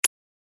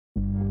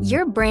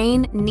Your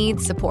brain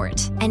needs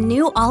support, and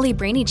new Ollie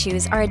Brainy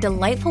Chews are a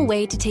delightful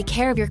way to take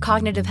care of your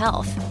cognitive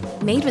health.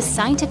 Made with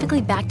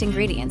scientifically backed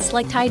ingredients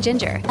like Thai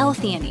ginger,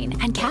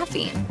 L-theanine, and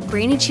caffeine,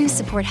 Brainy Chews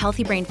support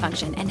healthy brain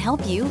function and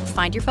help you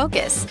find your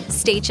focus,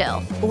 stay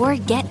chill, or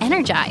get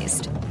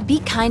energized.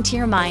 Be kind to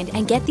your mind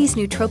and get these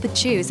nootropic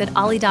chews at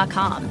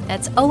ollie.com.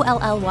 That's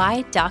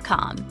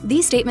OLLY.com.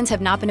 These statements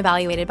have not been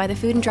evaluated by the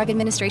Food and Drug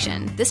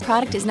Administration. This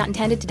product is not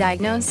intended to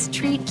diagnose,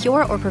 treat,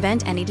 cure, or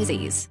prevent any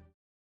disease.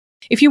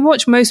 If you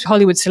watch most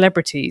Hollywood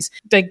celebrities,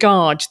 they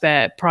guard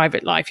their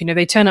private life. You know,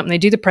 they turn up and they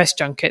do the press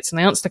junkets and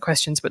they answer the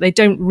questions, but they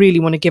don't really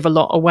want to give a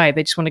lot away.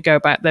 They just want to go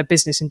about their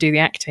business and do the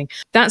acting.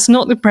 That's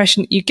not the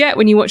impression you get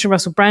when you watch a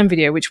Russell Brand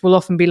video, which will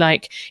often be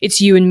like,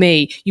 it's you and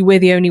me. We're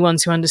the only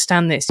ones who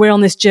understand this. We're on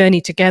this journey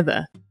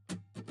together.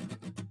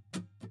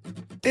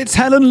 It's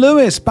Helen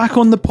Lewis back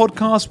on the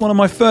podcast. One of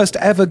my first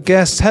ever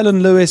guests.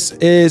 Helen Lewis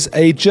is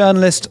a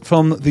journalist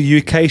from the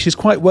UK. She's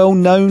quite well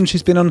known.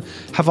 She's been on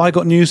Have I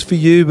Got News For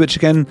You, which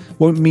again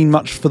won't mean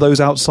much for those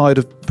outside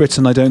of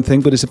Britain, I don't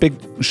think, but it's a big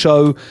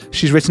show.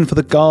 She's written for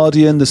The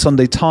Guardian, The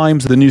Sunday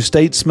Times, The New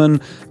Statesman,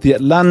 The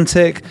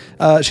Atlantic.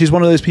 She's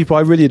one of those people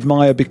I really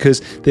admire because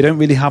they don't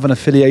really have an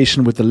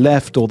affiliation with the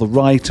left or the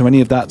right or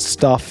any of that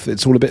stuff.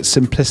 It's all a bit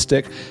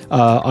simplistic,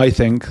 I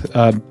think,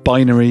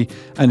 binary,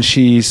 and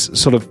she's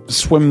sort of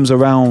swims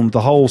around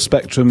the whole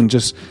spectrum and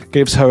just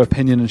gives her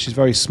opinion, and she's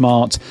very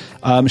smart.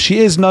 She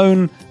is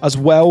known as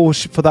well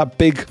for that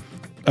big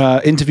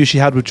interview she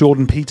had with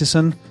Jordan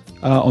Peterson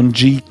on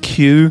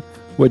GQ,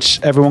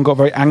 which everyone got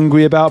very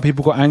angry about.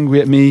 People got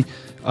angry at me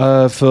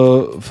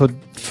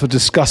for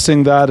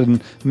discussing that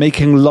and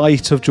making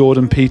light of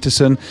Jordan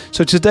Peterson.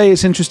 So today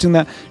it's interesting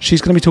that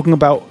she's going to be talking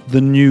about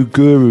The New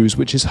Gurus,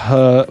 which is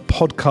her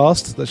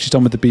podcast that she's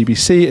done with the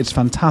BBC. It's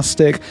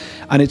fantastic,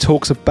 and it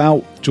talks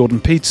about Jordan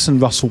Peterson,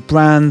 Russell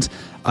Brand,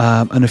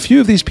 and a few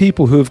of these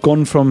people who have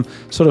gone from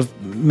sort of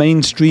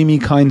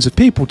mainstreamy kinds of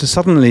people to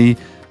suddenly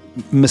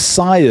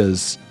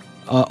messiahs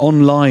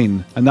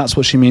online. And that's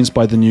what she means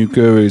by the new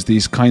gurus,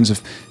 these kinds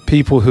of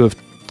people who have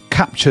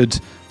captured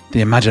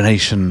the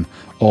imagination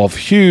of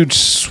huge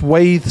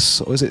swathes,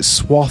 or is it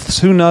swaths,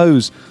 who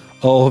knows,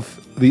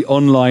 of the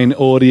online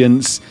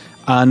audience,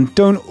 and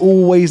don't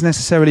always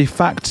necessarily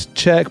fact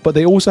check, but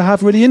they also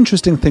have really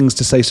interesting things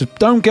to say. So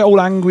don't get all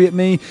angry at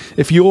me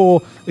if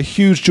you're a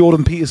huge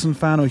Jordan Peterson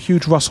fan or a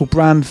huge Russell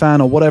Brand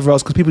fan or whatever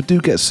else, because people do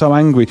get so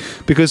angry.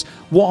 Because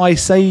what I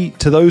say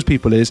to those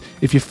people is,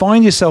 if you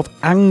find yourself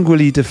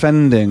angrily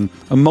defending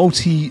a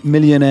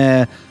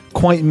multi-millionaire,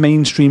 quite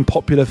mainstream,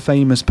 popular,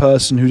 famous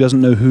person who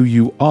doesn't know who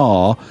you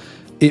are,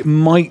 it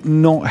might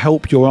not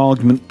help your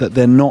argument that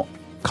they're not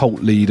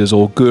cult leaders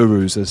or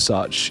gurus as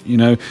such. You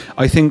know,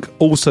 I think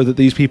also that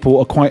these people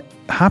are quite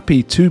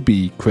happy to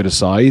be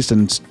criticised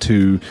and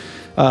to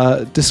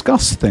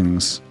discuss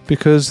things,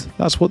 because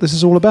that's what this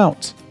is all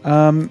about.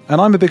 And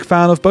I'm a big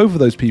fan of both of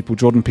those people,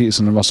 Jordan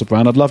Peterson and Russell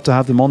Brand. I'd love to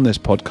have them on this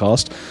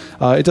podcast.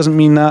 It doesn't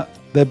mean that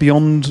they're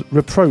beyond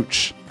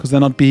reproach, because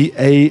then I'd be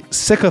a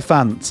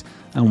sycophant,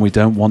 and we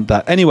don't want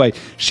that. Anyway,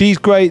 she's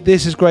great.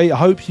 This is great. I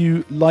hope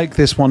you like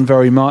this one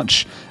very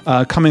much.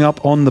 Coming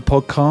up on the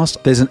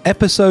podcast, there's an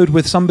episode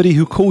with somebody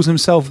who calls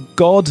himself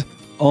God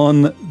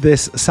on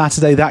this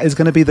Saturday. That is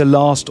going to be the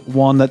last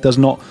one that does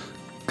not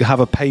have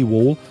a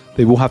paywall.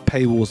 They will have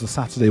paywalls, the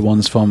Saturday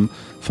ones from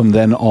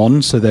then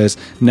on. So there's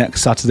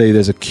next Saturday,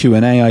 there's a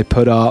Q&A I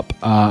put up,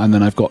 and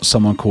then I've got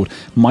someone called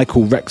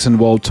Michael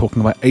Rexenwald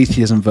talking about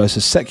atheism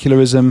versus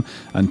secularism,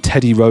 and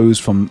Teddy Rose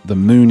from the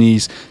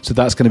Moonies. So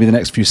that's going to be the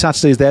next few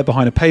Saturdays. They're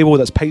behind a paywall.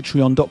 That's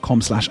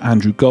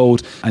patreon.com/Andrew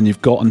Gold. And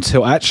you've got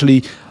until,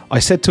 actually, I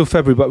said till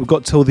February, but we've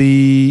got till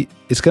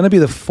it's going to be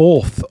the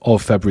 4th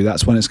of February.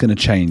 That's when it's going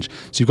to change.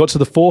 So you've got to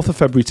the 4th of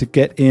February to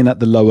get in at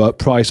the lower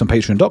price on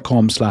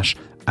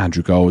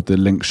patreon.com/Andrew Gold. The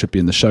link should be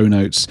in the show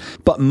notes.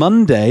 But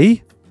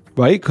Monday,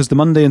 right, because the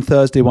Monday and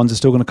Thursday ones are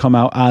still going to come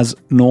out as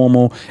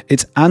normal,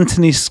 it's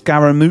Anthony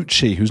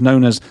Scaramucci, who's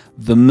known as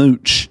The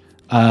Mooch.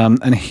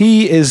 And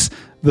he is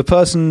the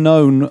person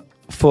known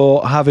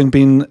for having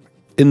been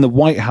in the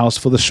White House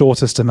for the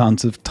shortest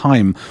amount of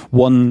time.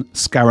 One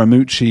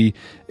Scaramucci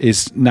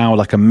is now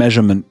like a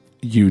measurement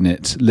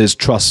unit. Liz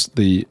Truss,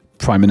 the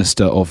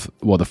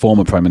the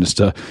former Prime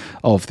Minister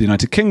of the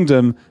United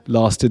Kingdom,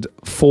 lasted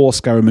 4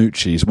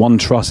 Scaramuccis. One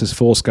Truss is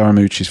 4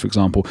 Scaramuccis, for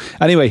example.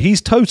 Anyway, he's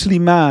totally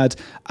mad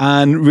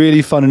and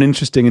really fun and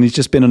interesting, and he's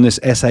just been on this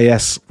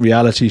SAS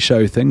reality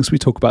show thing, so we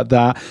talk about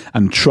that,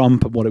 and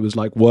Trump, and what it was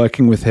like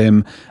working with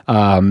him,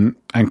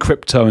 and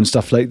crypto and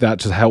stuff like that,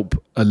 to help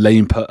a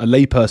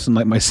layperson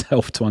like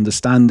myself to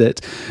understand it.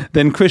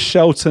 Then Chris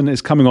Shelton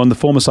is coming on, the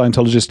former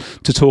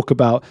Scientologist, to talk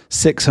about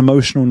 6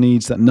 emotional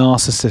needs that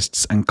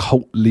narcissists and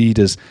cult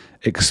leaders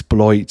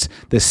exploit.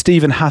 There's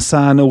Stephen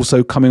Hassan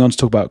also coming on to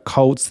talk about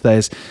cults.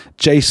 There's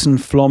Jason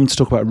Flom to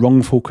talk about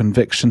wrongful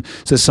conviction.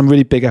 So there's some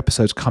really big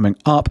episodes coming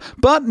up.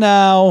 But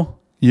now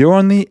you're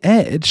on the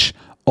edge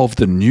of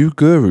The New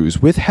Gurus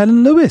with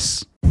Helen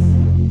Lewis.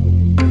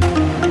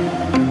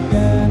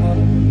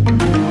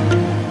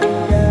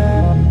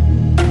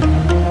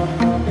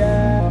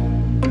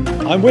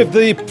 I'm with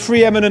the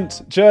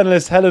preeminent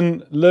journalist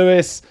Helen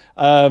Lewis,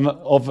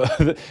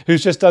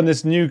 who's just done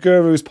this New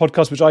Gurus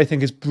podcast, which I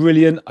think is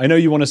brilliant. I know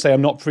you want to say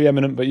I'm not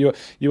preeminent, but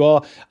you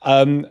are.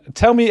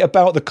 Tell me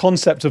about the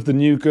concept of the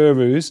New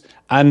Gurus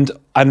and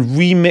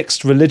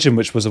remixed religion,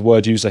 which was a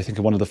word used, I think,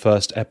 in one of the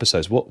first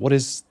episodes. What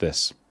is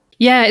this?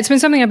 Yeah, it's been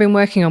something I've been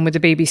working on with the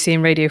BBC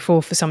and Radio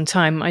 4 for some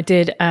time. I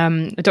did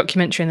a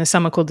documentary in the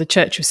summer called The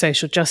Church of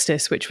Social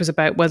Justice, which was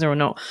about whether or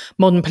not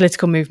modern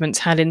political movements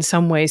had in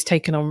some ways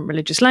taken on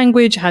religious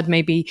language, had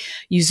maybe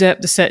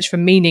usurped the search for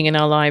meaning in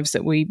our lives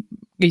that we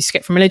used to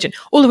get from religion,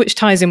 all of which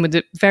ties in with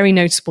the very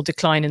noticeable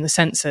decline in the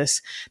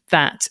census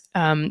that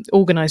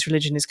organised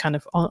religion is kind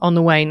of on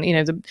the wane.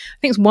 I think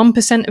it's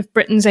 1% of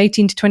Britons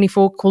 18 to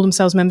 24 call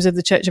themselves members of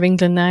the Church of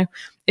England now.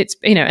 It's,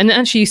 and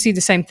actually you see the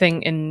same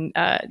thing in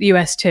the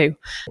US too.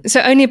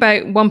 So only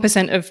about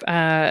 1%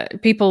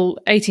 of people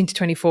 18 to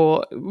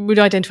 24 would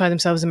identify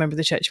themselves as a member of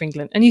the Church of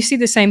England. And you see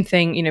the same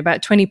thing,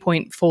 about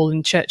 20-point fall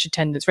in church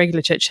attendance,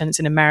 regular church attendance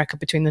in America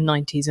between the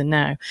 90s and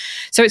now.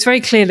 So it's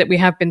very clear that we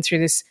have been through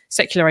this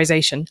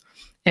secularization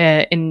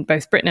in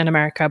both Britain and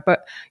America,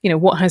 but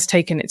what has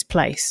taken its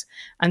place?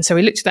 And so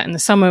we looked at that in the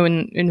summer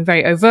in a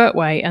very overt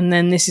way, and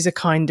then this is a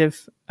kind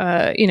of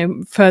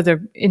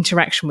further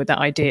interaction with that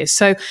idea.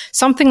 So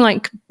something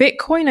like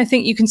Bitcoin, I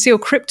think you can see, or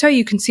crypto,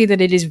 you can see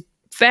that it is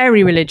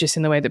very religious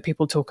in the way that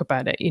people talk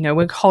about it.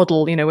 We're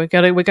hodl,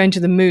 we're going to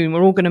the moon,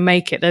 we're all going to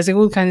make it. There's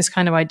all this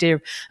kind of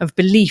idea of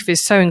belief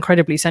is so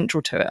incredibly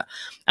central to it.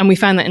 And we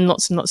found that in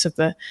lots and lots of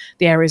the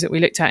areas that we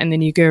looked at in the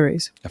New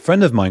Gurus. A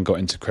friend of mine got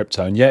into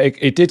crypto, and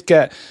it did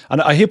get,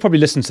 and he'll probably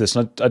listen to this,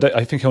 and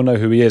I think he'll know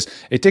who he is.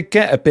 It did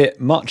get a bit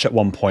much at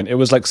one point. It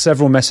was like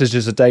several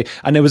messages a day,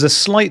 and there was a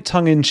slight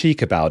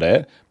tongue-in-cheek about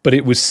it, but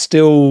it was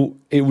still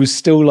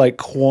like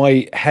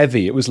quite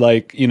heavy. It was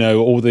like,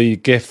 all the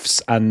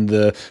GIFs and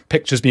the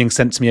pictures being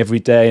sent to me every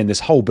day and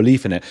this whole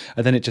belief in it.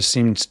 And then it just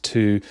seemed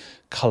to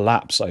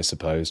collapse, I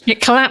suppose. It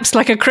collapsed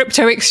like a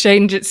crypto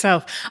exchange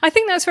itself. I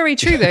think that's very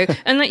true, though.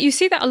 And that you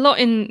see that a lot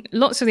in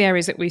lots of the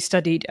areas that we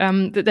studied,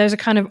 that there's a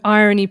kind of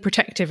irony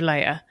protective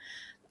layer.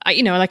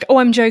 Like, oh,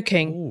 I'm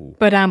joking, Ooh.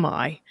 But am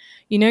I?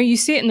 You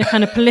see it in the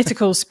kind of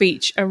political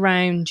speech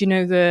around,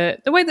 the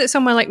way that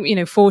somewhere like,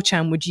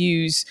 4chan would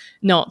use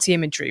Nazi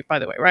imagery, by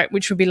the way, right?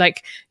 Which would be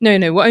like, no,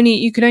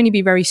 you could only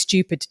be very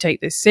stupid to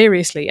take this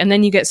seriously. And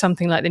then you get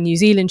something like the New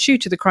Zealand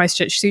shooter, the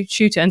Christchurch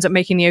shooter, ends up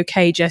making the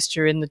okay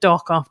gesture in the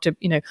dock after,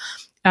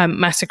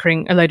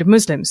 massacring a load of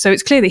Muslims. So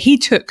it's clear that he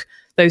took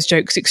those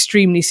jokes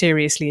extremely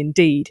seriously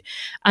indeed.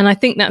 And I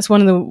think that's one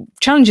of the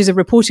challenges of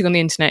reporting on the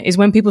internet is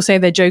when people say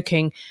they're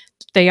joking,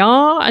 they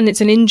are, and it's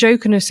an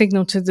in-joke and a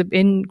signal to the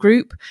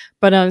in-group,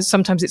 but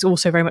sometimes it's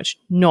also very much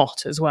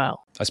not as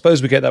well. I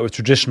suppose we get that with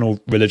traditional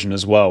religion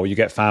as well. You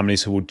get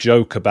families who will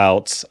joke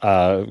about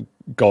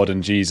God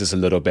and Jesus a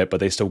little bit, but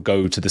they still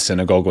go to the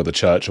synagogue or the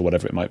church or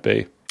whatever it might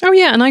be. Oh,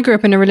 yeah. And I grew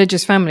up in a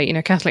religious family,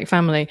 Catholic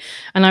family.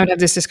 And I would have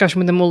this discussion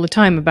with them all the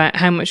time about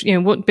how much,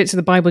 what bits of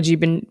the Bible do you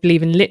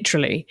believe in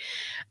literally?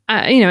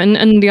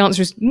 And the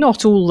answer is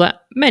not all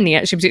that many,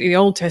 actually, particularly the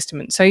Old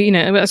Testament. So,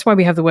 that's why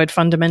we have the word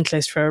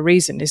fundamentalist for a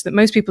reason, is that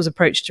most people's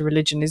approach to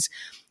religion is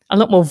a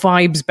lot more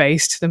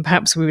vibes-based than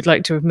perhaps we would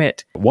like to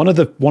admit. One of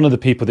the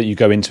people that you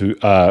go into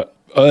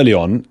early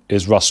on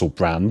is Russell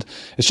Brand.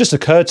 It's just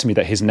occurred to me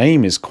that his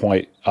name is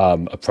quite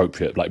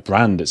appropriate, like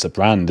brand. It's a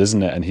brand,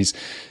 isn't it?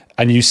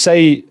 And you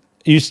say...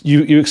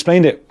 You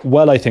explained it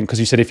well, I think, because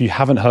you said if you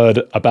haven't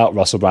heard about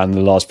Russell Brand in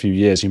the last few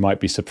years, you might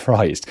be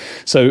surprised.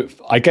 So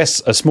I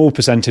guess a small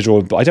percentage,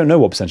 or I don't know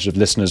what percentage of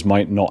listeners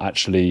might not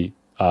actually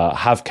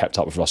have kept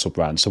up with Russell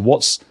Brand. So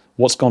what's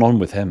gone on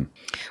with him?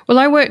 Well,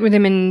 I worked with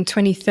him in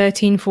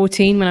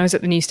 2013-14 when I was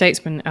at the New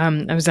Statesman.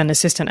 I was an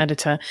assistant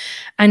editor,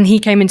 and he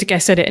came in to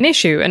guest edit an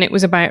issue, and it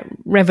was about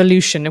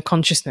revolution of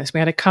consciousness.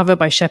 We had a cover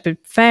by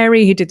Shepard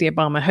Fairey, who did the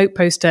Obama Hope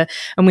poster,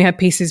 and we had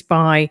pieces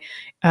by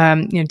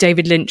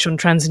David Lynch on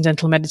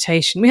transcendental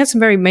meditation. We had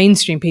some very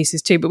mainstream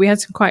pieces too, but we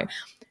had some quite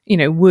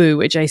woo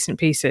adjacent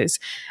pieces.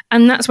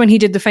 And that's when he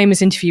did the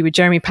famous interview with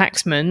Jeremy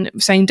Paxman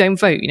saying, don't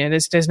vote,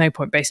 there's no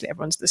point, basically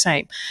everyone's the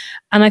same.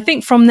 And I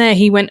think from there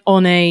he went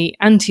on a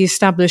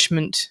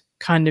anti-establishment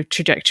kind of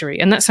trajectory.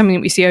 And that's something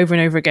that we see over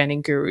and over again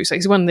in gurus. Like,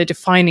 it's one of the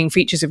defining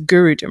features of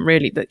gurudom,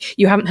 really, that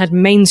you haven't had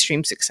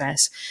mainstream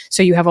success,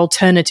 so you have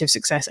alternative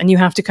success, and you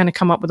have to kind of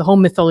come up with a whole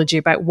mythology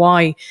about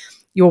why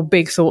your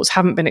big thoughts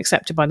haven't been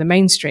accepted by the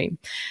mainstream.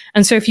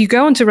 And so if you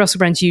go onto Russell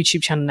Brand's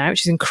YouTube channel now,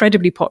 which is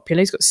incredibly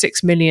popular, he's got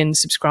 6 million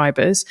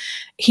subscribers,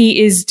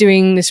 he is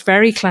doing this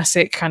very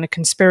classic kind of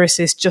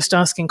conspiracist, just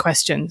asking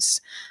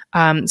questions.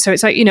 So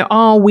it's like,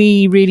 are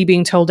we really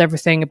being told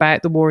everything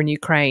about the war in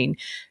Ukraine?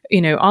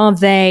 Are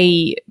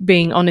they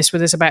being honest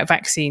with us about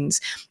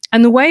vaccines?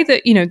 And the way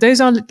that,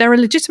 there are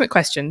legitimate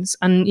questions,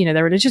 and,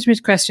 there are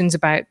legitimate questions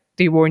about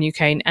the war in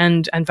Ukraine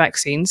and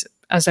vaccines,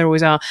 as there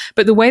always are.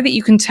 But the way that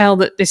you can tell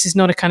that this is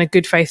not a kind of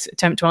good faith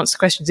attempt to answer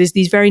questions is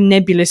these very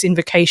nebulous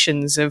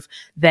invocations of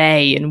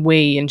they and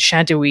we and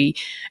shadowy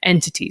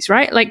entities,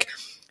 right? Like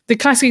the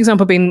classic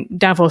example being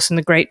Davos and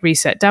the Great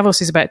Reset.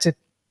 Davos is about to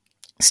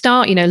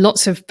start,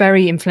 lots of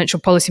very influential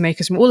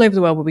policymakers from all over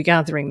the world will be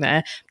gathering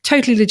there.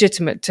 Totally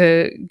legitimate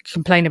to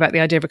complain about the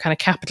idea of a kind of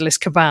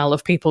capitalist cabal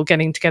of people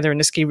getting together in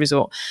a ski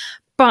resort.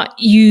 But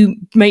you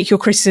make your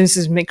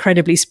criticism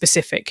incredibly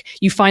specific.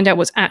 You find out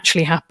what's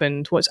actually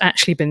happened, what's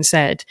actually been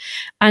said.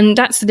 And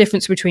that's the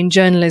difference between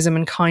journalism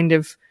and kind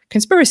of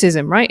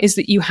conspiracism, right? Is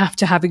that you have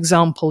to have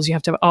examples, you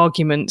have to have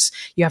arguments,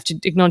 you have to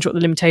acknowledge what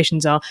the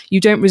limitations are. You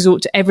don't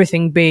resort to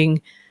everything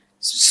being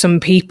some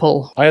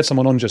people. I had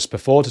someone on just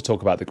before to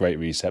talk about the Great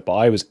Reset, but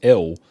I was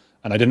ill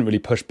and I didn't really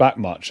push back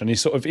much. And he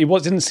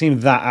didn't seem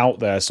that out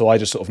there. So I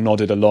just sort of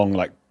nodded along,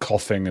 like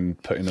coughing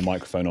and putting the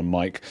microphone on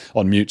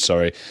mute.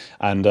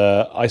 And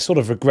I sort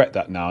of regret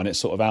that now. And it's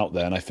sort of out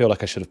there. And I feel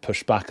like I should have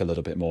pushed back a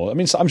little bit more. I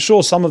mean, I'm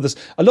sure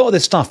a lot of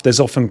this stuff, there's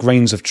often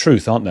grains of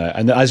truth, aren't there?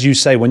 And as you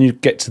say, when you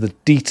get to the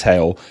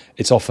detail,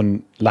 it's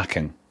often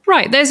lacking.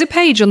 Right. There's a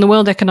page on the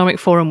World Economic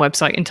Forum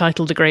website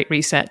entitled The Great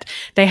Reset.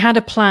 They had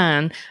a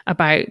plan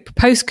about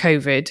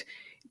post-COVID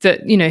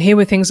that, here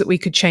were things that we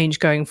could change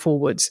going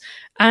forwards.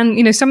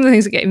 And, some of the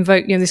things that get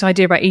invoked, this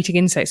idea about eating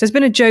insects. There's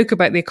been a joke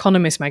about The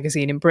Economist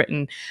magazine in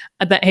Britain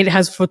that it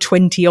has for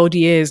 20 odd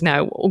years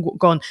now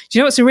gone. Do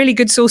you know what's a really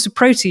good source of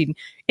protein?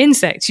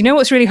 Insects. You know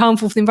what's really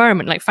harmful for the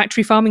environment? Like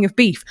factory farming of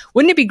beef.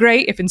 Wouldn't it be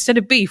great if instead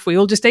of beef, we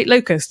all just ate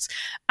locusts?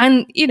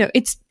 And,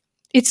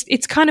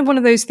 it's kind of one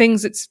of those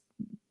things that's,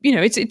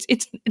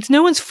 it's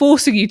no one's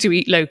forcing you to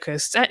eat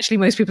locusts. Actually,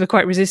 most people are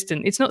quite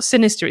resistant. It's not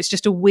sinister. It's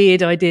just a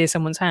weird idea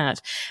someone's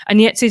had.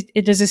 And yet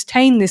it has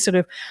attained this sort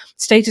of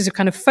status of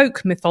kind of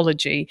folk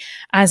mythology,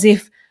 as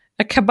if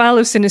a cabal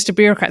of sinister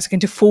bureaucrats are going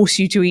to force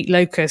you to eat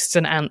locusts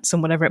and ants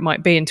and whatever it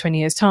might be in 20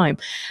 years' time.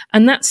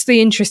 And that's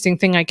the interesting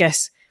thing, I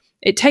guess.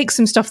 It takes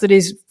some stuff that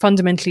is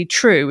fundamentally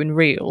true and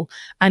real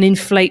and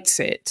inflates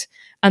it.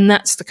 And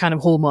that's the kind of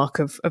hallmark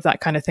of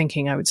that kind of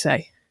thinking, I would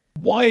say.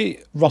 Why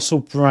Russell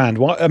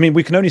Brand? I mean,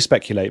 we can only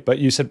speculate, but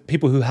you said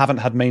people who haven't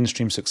had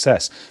mainstream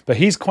success. But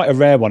he's quite a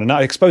rare one. And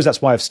I suppose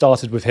that's why I've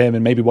started with him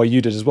and maybe why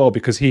you did as well,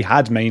 because he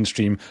had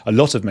a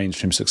lot of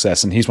mainstream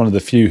success. And he's one of the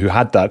few who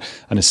had that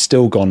and has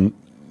still gone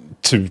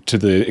to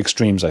the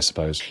extremes, I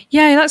suppose.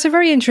 Yeah, that's a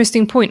very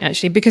interesting point,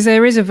 actually, because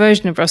there is a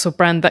version of Russell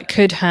Brand that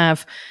could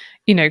have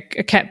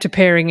kept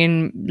appearing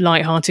in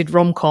light-hearted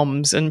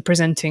rom-coms and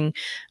presenting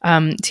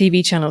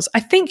TV channels. I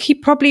think he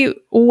probably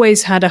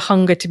always had a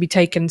hunger to be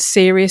taken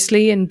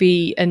seriously and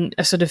be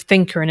a sort of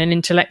thinker and an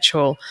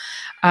intellectual.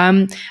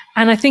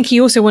 And I think he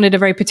also wanted a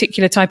very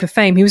particular type of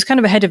fame. He was kind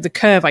of ahead of the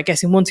curve, I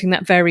guess, in wanting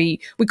that we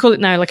call it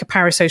now like a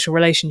parasocial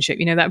relationship,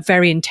 that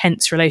very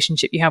intense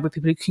relationship you have with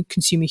people who can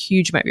consume a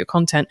huge amount of your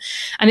content.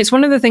 And it's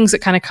one of the things that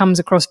kind of comes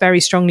across very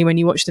strongly when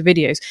you watch the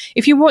videos.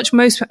 If you watch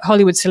most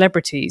Hollywood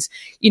celebrities,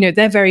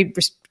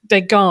 they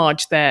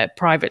guard their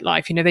private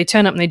life. They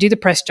turn up and they do the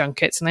press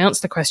junkets and they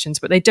answer the questions,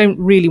 but they don't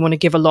really want to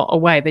give a lot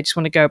away. They just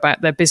want to go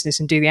about their business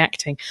and do the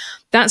acting.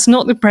 That's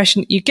not the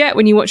impression that you get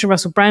when you watch a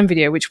Russell Brand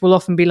video, which will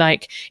often be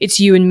like, it's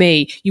you and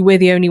me. We're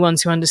the only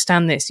ones who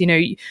understand this.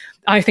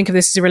 I think of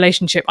this as a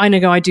relationship. I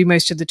know I do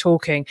most of the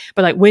talking,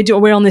 but like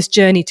we're on this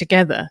journey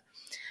together.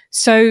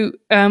 So,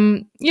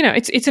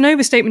 it's an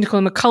overstatement to call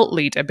him a cult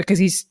leader because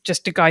he's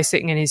just a guy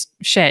sitting in his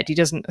shed. He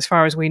doesn't, as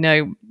far as we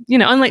know,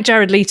 unlike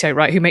Jared Leto,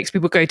 right, who makes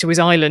people go to his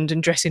island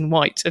and dress in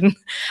white and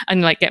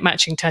like get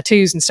matching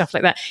tattoos and stuff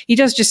like that. He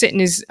does just sit in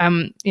his,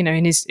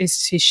 in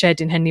his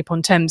shed in Henley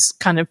upon Thames,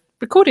 kind of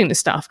recording the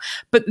stuff.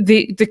 But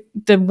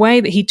the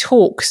way that he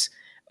talks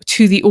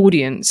to the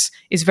audience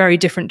is very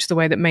different to the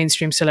way that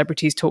mainstream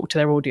celebrities talk to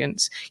their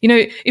audience.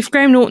 If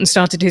Graham Norton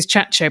started his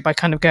chat show by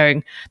kind of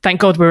going, thank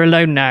God we're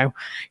alone now,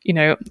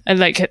 and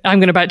like,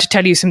 I'm about to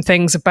tell you some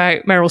things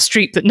about Meryl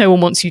Streep that no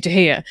one wants you to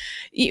hear,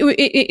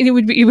 it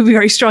would be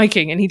very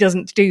striking, and he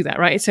doesn't do that,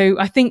 right? So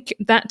I think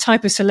that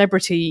type of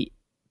celebrity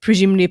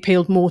presumably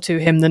appealed more to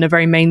him than a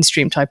very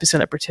mainstream type of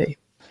celebrity.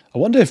 I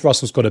wonder if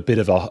Russell's got a bit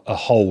of a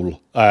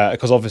hole,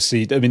 because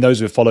obviously, those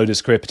who have followed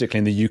his career,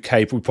 particularly in the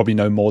UK, would probably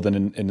know more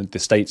than in the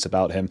States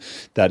about him,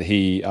 that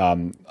he,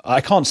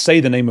 I can't say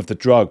the name of the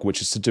drug, which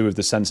is to do with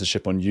the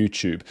censorship on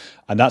YouTube.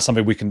 And that's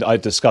something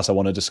I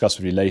want to discuss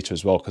with you later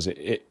as well, because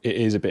it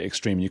is a bit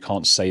extreme. You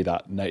can't say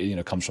that,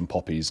 comes from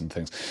poppies and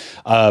things.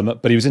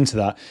 But he was into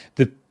that.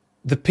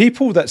 The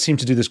people that seem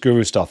to do this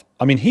guru stuff,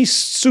 he's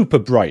super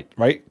bright,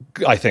 right?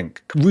 I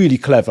think really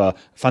clever,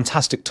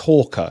 fantastic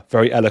talker,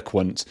 very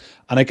eloquent.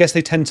 And I guess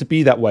they tend to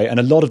be that way. And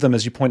a lot of them,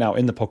 as you point out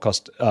in the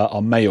podcast,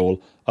 are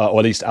male, or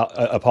at least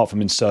apart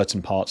from in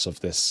certain parts of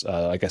this,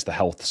 I guess the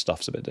health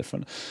stuff's a bit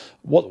different.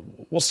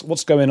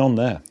 What's going on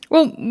there?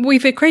 Well,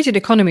 we've created an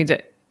economy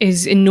that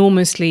is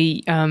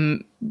enormously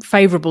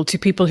favourable to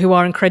people who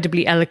are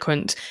incredibly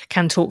eloquent,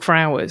 can talk for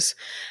hours.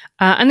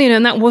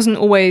 And that wasn't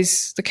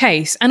always the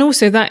case. And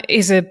also that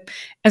is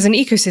as an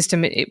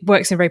ecosystem, it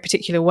works in a very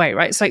particular way,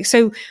 right? It's like,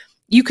 so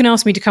you can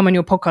ask me to come on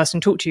your podcast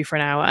and talk to you for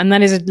an hour. And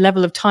that is a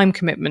level of time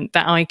commitment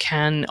that I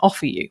can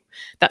offer you.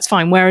 that's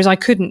fine. Whereas I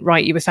couldn't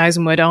write you a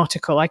 1,000-word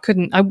article.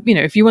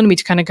 If you wanted me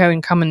to kind of go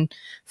and come and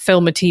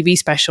film a TV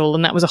special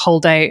and that was a whole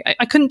day,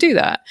 I couldn't do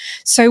that.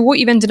 So what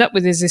you've ended up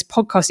with is this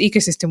podcast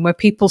ecosystem where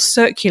people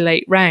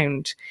circulate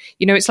round.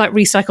 It's like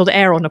recycled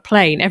air on a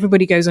plane.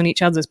 Everybody goes on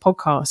each other's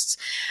podcasts.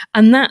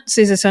 And that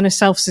is a sort of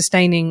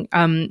self-sustaining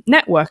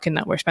network in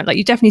that respect. Like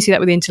you definitely see that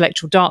with the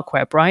intellectual dark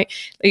web, right?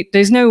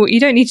 You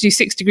don't need to do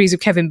 6 degrees of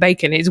Kevin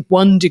Bacon. It's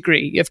 1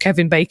 degree of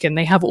Kevin Bacon.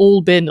 They have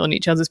all been on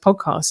each other's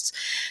podcasts.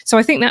 So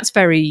I think that's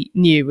very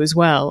new as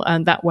well.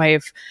 And that way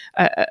of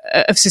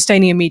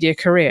sustaining a media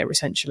career,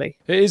 essentially.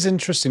 It is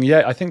interesting.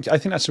 Yeah, I think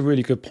that's a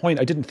really good point.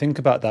 I didn't think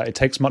about that. It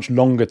takes much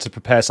longer to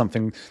prepare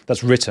something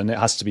that's written. It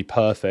has to be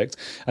perfect.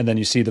 And then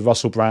you see the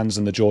Russell Brands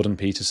and the Jordan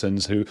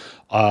Petersons who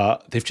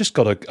they've just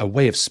got a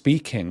way of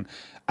speaking.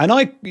 And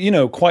I,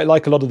 quite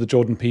like a lot of the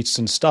Jordan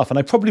Peterson stuff. And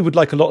I probably would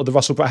like a lot of the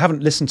Russell Brand. I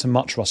haven't listened to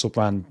much Russell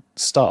Brand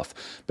stuff.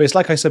 But it's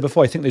like I said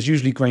before, I think there's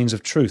usually grains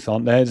of truth,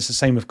 aren't there? It's the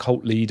same with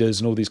cult leaders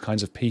and all these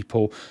kinds of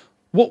people.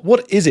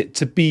 What is it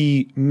to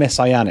be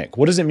messianic?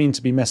 What does it mean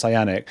to be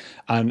messianic?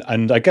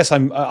 And I guess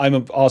I'm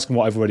asking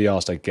what I've already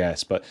asked, I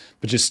guess, but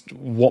just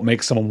what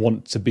makes someone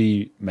want to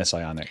be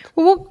messianic?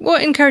 Well,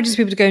 what encourages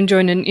people to go and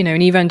join an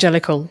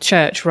evangelical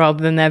church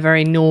rather than their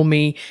very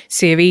normie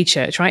C of E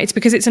church, right? It's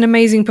because it's an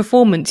amazing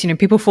performance.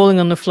 People falling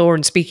on the floor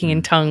and speaking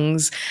in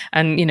tongues,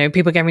 and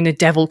people getting the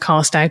devil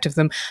cast out of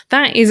them.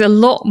 That is a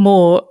lot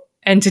more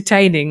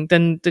entertaining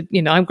than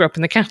I grew up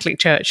in the Catholic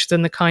Church,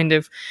 than the kind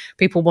of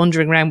people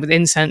wandering around with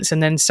incense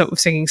and then sort of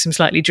singing some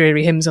slightly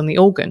dreary hymns on the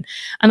organ.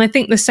 And I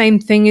think the same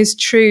thing is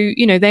true.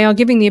 They are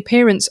giving the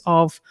appearance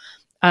of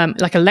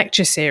like a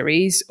lecture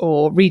series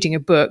or reading a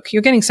book.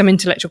 You're getting some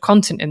intellectual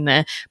content in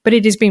there, but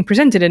it is being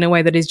presented in a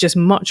way that is just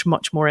much,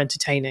 much more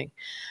entertaining.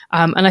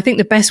 And I think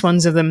the best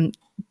ones of them,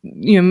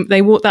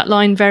 they walk that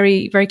line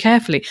very, very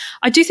carefully.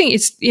 I do think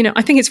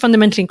it's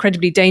fundamentally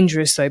incredibly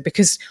dangerous though,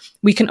 because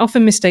we can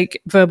often mistake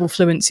verbal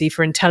fluency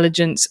for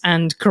intelligence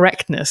and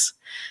correctness.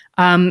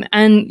 And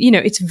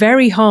it's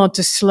very hard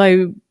to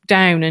slow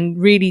down and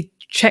really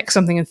check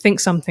something and think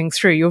something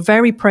through. You're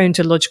very prone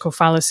to logical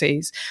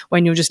fallacies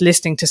when you're just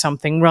listening to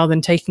something rather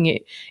than taking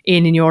it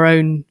in your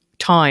own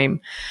time.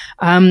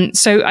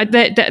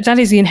 That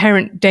is the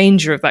inherent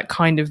danger of that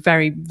kind of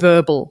very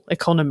verbal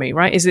economy,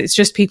 right? It's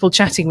just people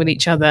chatting with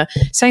each other,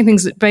 saying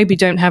things that maybe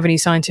don't have any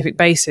scientific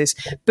basis,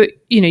 but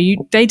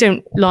they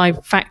don't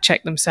live fact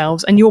check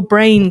themselves, and your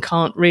brain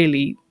can't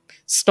really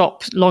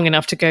stop long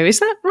enough to go, is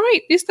that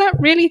right? Is that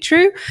really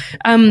true?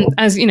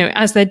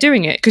 As they're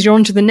doing it, because you're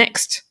on to the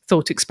next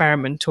thought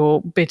experiment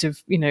or bit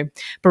of,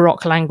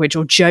 Baroque language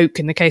or joke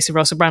in the case of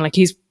Russell Brand. Like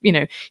he's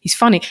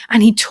funny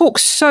and he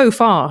talks so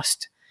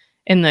fast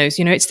in those,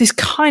 it's this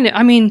kind of,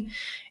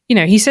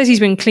 he says he's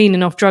been clean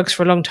and off drugs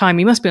for a long time.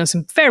 He must be on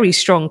some very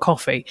strong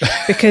coffee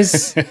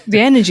because the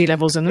energy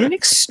levels on them are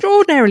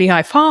extraordinarily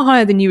high, far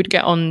higher than you would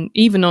get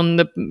even on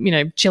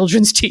the,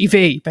 children's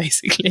TV,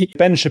 basically.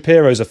 Ben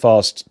Shapiro's a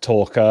fast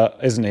talker,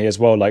 isn't he, as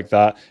well, like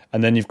that?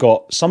 And then you've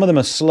got, some of them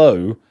are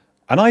slow.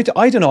 And I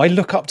don't know, I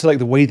look up to like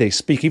the way they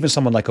speak, even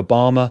someone like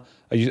Obama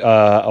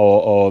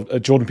or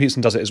Jordan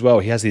Peterson does it as well.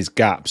 He has these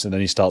gaps and then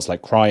he starts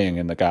like crying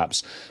in the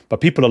gaps. But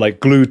people are like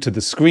glued to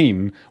the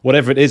screen.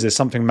 Whatever it is, there's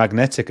something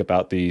magnetic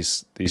about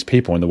these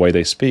people and the way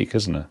they speak,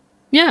 isn't it?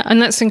 Yeah, and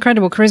that's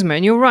incredible charisma.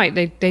 And you're right,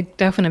 they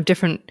often have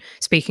different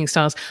speaking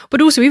styles. But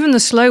also, even the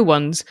slow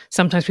ones,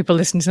 sometimes people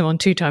listen to them on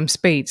 2 times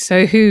speed.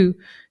 So who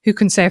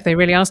can say if they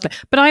really are slow?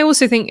 But I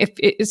also think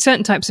if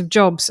certain types of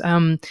jobs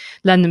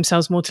lend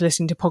themselves more to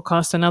listening to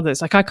podcasts than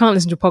others. Like I can't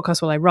listen to a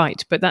podcast while I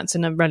write, but that's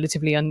a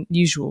relatively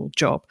unusual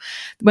job.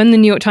 When the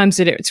New York Times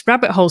did its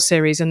Rabbit Hole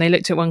series, and they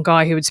looked at one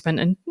guy who had spent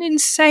an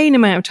insane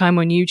amount of time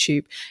on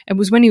YouTube. It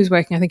was when he was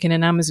working, I think, in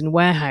an Amazon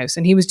warehouse,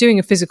 and he was doing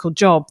a physical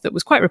job that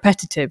was quite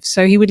repetitive.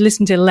 So he would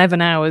listen to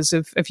 11 hours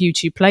of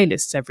YouTube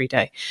playlists every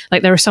day.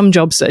 Like there are some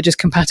jobs that are just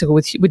compatible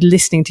with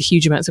listening to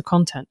huge amounts of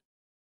content.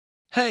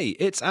 Hey,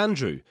 it's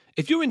Andrew.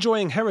 If you're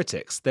enjoying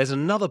Heretics, there's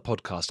another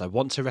podcast I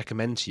want to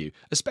recommend to you,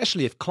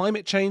 especially if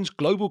climate change,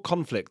 global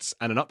conflicts,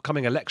 and an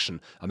upcoming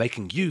election are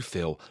making you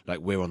feel like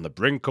we're on the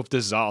brink of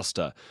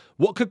disaster.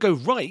 What Could Go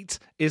Right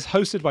is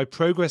hosted by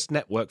Progress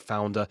Network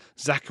founder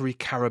Zachary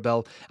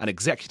Karabell and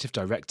executive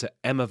director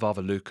Emma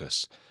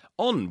Varvaloucas.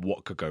 On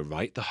What Could Go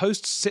Right, the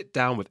hosts sit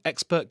down with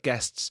expert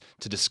guests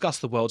to discuss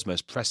the world's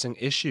most pressing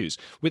issues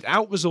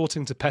without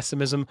resorting to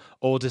pessimism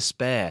or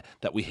despair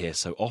that we hear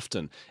so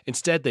often.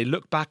 Instead, they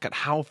look back at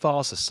how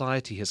far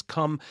society has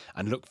come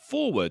and look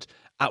forward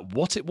at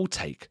what it will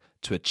take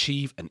to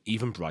achieve an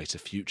even brighter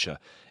future.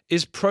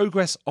 Is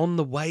progress on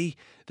the way?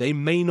 They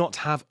may not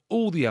have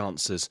all the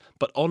answers,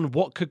 but on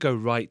What Could Go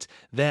Right,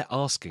 they're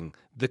asking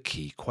the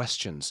key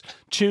questions.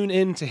 Tune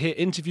in to hear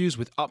interviews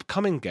with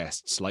upcoming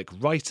guests like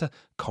writer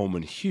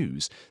Coleman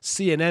Hughes,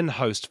 CNN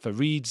host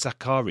Fareed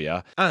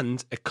Zakaria,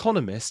 and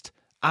economist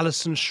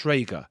Alison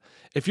Schrager.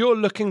 If you're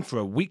looking for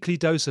a weekly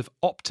dose of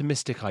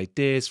optimistic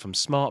ideas from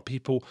smart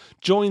people,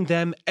 join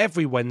them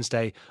every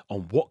Wednesday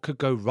on What Could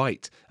Go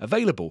Right,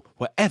 available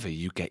wherever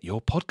you get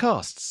your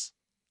podcasts.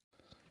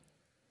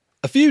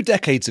 A few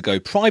decades ago,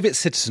 private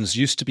citizens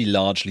used to be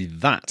largely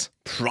that,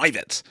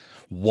 private.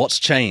 What's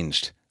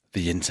changed?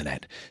 The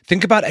internet.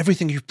 Think about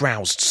everything you've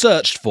browsed,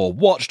 searched for,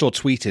 watched or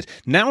tweeted.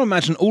 Now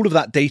imagine all of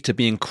that data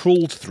being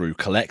crawled through,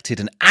 collected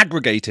and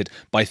aggregated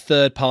by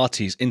third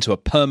parties into a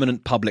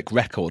permanent public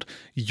record.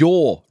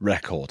 Your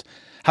record.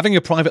 Having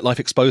your private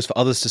life exposed for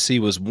others to see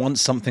was once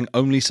something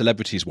only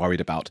celebrities worried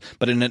about.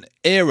 But in an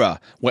era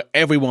where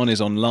everyone is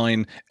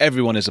online,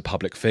 everyone is a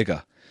public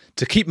figure.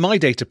 To keep my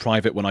data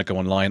private when I go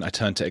online, I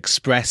turn to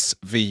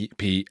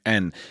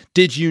ExpressVPN.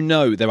 Did you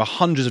know there are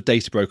hundreds of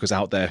data brokers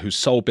out there whose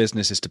sole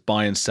business is to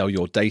buy and sell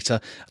your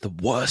data? The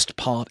worst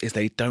part is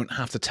they don't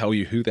have to tell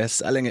you who they're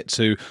selling it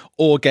to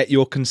or get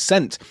your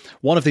consent.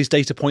 One of these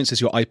data points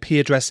is your IP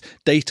address.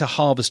 Data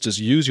harvesters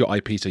use your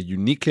IP to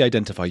uniquely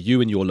identify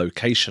you and your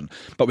location.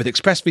 But with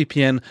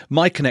ExpressVPN,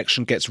 my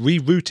connection gets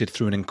rerouted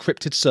through an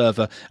encrypted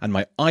server and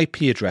my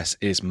IP address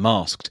is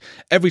masked.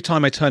 Every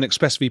time I turn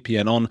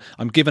ExpressVPN on,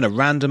 I'm given a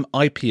random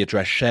IP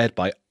address shared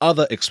by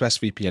other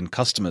ExpressVPN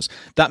customers.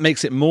 That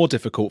makes it more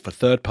difficult for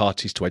third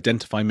parties to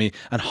identify me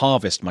and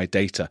harvest my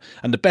data.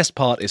 And the best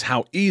part is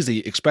how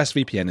easy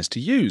ExpressVPN is to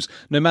use.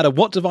 No matter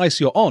what device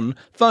you're on,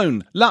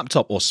 phone,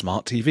 laptop or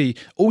smart TV,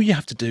 all you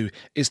have to do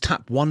is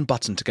tap one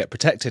button to get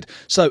protected.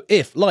 So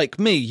if, like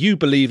me, you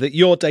believe that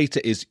your data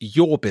is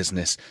your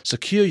business,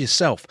 secure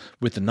yourself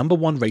with the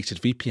 #1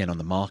 rated VPN on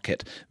the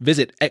market.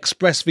 Visit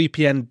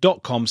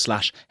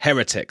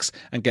expressvpn.com/heretics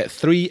and get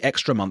 3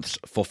 extra months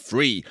for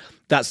free.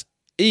 That's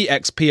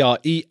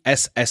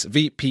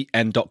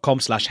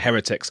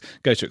expressvpn.com/heretics.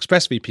 Go to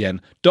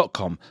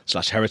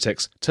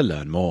expressvpn.com/heretics to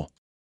learn more.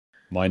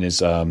 Mine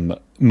is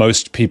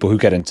most people who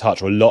get in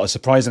touch, or a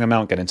surprising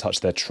amount get in touch,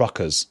 they're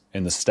truckers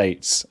in the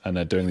States and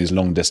they're doing these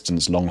long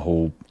distance, long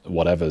haul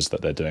whatevers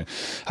that they're doing.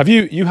 Have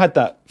you had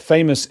that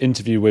famous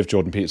interview with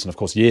Jordan Peterson, of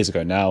course, years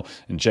ago now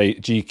in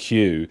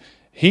GQ?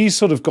 He's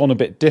sort of gone a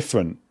bit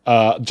different,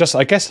 just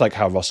I guess like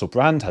how Russell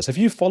Brand has. Have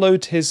you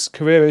followed his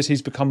career as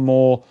he's become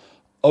more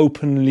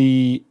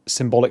openly,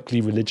 symbolically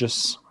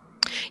religious?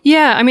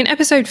 Yeah, I mean,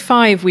 episode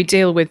 5, we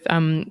deal with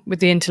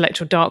the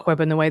intellectual dark web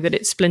and the way that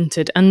it's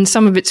splintered. And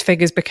some of its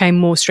figures became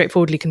more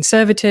straightforwardly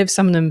conservative.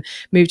 Some of them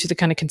moved to the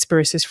kind of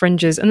conspiracist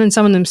fringes. And then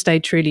some of them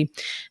stayed truly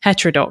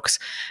heterodox.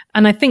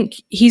 And I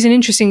think he's an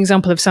interesting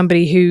example of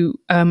somebody who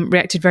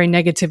reacted very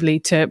negatively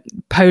to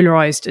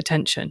polarized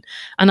attention.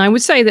 And I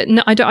would say that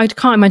I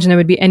can't imagine there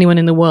would be anyone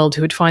in the world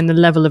who would find the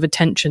level of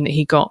attention that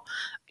he got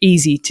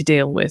easy to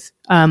deal with.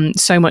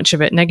 So much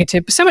of it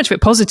negative, so much of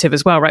it positive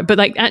as well, right? But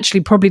like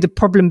actually probably the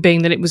problem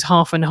being that it was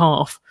half and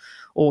half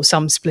or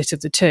some split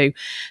of the two.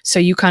 So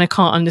you kind of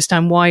can't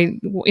understand why,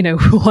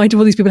 why do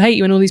all these people hate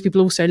you and all these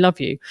people also love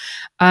you?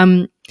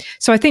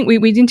 So I think we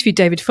interviewed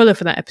David Fuller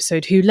for that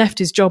episode, who left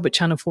his job at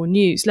Channel 4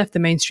 News, left the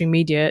mainstream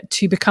media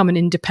to become an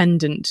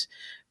independent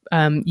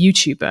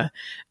YouTuber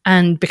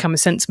and become a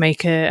sense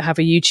maker, have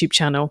a YouTube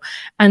channel.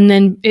 And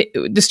then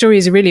the story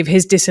is really of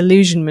his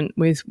disillusionment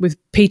with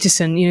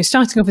Peterson,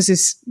 starting off as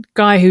this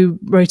guy who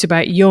wrote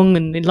about Jung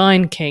and the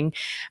Lion King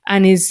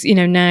and is,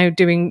 now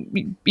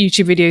doing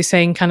YouTube videos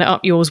saying kind of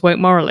up yours woke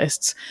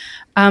moralists.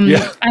 And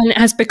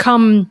has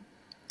become,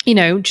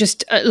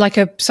 just like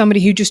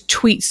somebody who just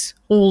tweets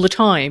all the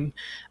time.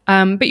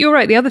 But you're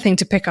right. The other thing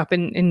to pick up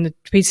in the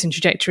Peterson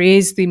trajectory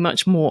is the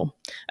much more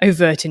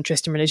overt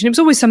interest in religion. It was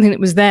always something that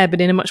was there,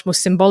 but in a much more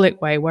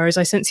symbolic way, whereas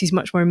I sense he's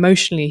much more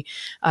emotionally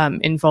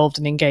involved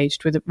and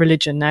engaged with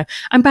religion now.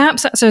 And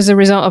perhaps that's as a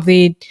result of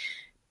the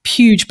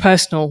huge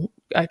personal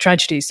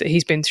tragedies that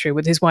he's been through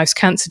with his wife's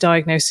cancer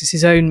diagnosis,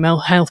 his own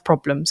mental health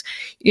problems.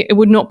 It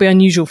would not be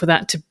unusual for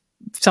that to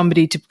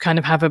somebody to kind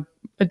of have a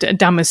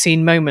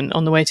Damascene moment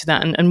on the way to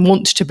that and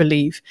want to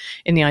believe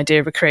in the idea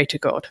of a creator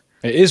God.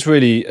 It is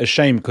really a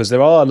shame because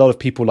there are a lot of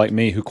people like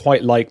me who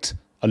quite liked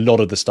a lot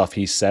of the stuff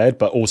he said,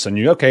 but also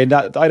knew, okay,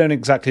 that I don't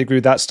exactly agree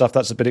with that stuff.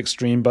 That's a bit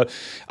extreme,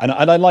 and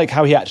I like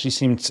how he actually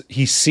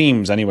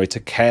seems anyway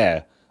to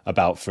care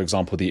about, for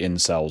example, the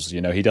incels.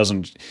 He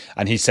doesn't,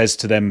 and he says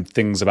to them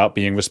things about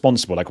being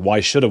responsible, like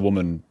why should a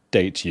woman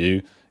date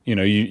you?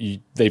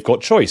 They've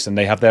got choice and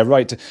they have their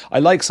right to. I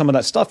like some of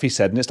that stuff he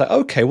said, and it's like,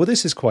 okay, well,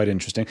 this is quite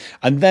interesting.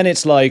 And then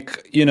it's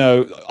like,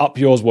 up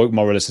yours woke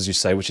moralists, as you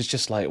say, which is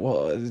just like,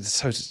 well,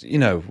 so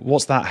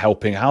what's that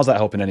helping? How's that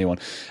helping anyone?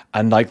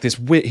 And like this,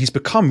 he's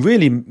become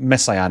really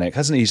messianic,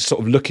 hasn't he? He's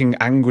sort of looking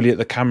angrily at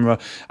the camera,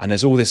 and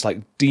there's all this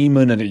like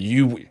demon, and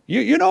you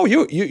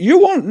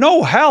won't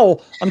know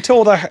hell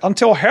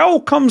until hell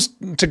comes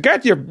to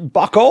get you,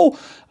 bucko.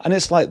 And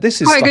it's like,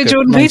 this is quite a good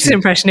Jordan Peterson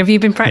impression. Have you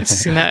been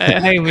practicing that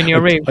at home in your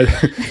room?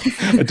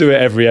 I do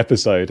it every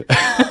episode.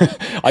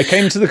 I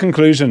came to the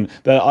conclusion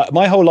that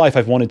my whole life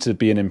I've wanted to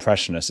be an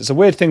impressionist. It's a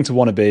weird thing to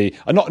want to be.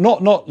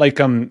 Not like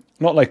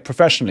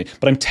professionally,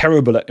 but I'm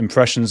terrible at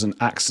impressions and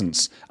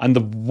accents. And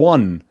the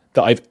one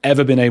that I've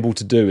ever been able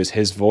to do is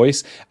his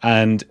voice.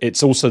 And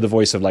it's also the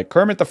voice of like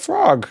Kermit the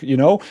Frog, you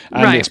know,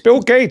 and it's Bill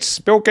Gates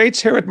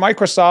here at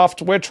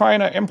Microsoft. We're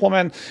trying to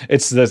implement.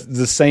 It's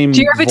the same.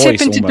 Do you ever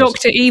tip into almost.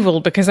 Dr. Evil?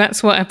 Because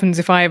that's what happens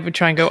if I ever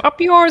try and go up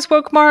yours,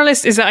 woke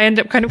moralist, is that I end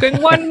up kind of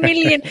going 1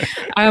 million.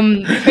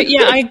 But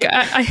yeah,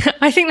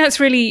 I think that's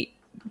really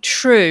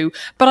true.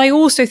 But I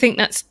also think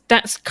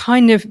that's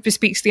kind of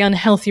bespeaks the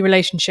unhealthy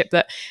relationship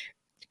that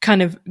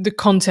kind of the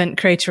content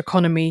creator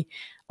economy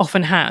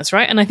often has,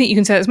 right? And I think you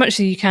can say as much as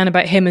you can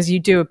about him as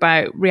you do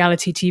about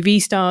reality TV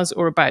stars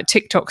or about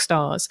TikTok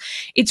stars.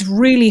 It's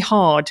really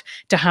hard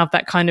to have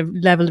that kind of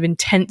level of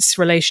intense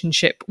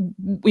relationship,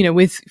 you know,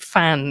 with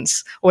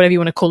fans or whatever you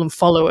want to call them,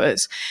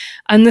 followers.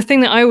 And the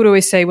thing that I would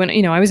always say when,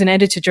 you know, I was an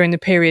editor during the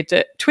period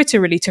that Twitter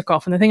really took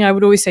off. And the thing I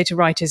would always say to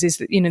writers is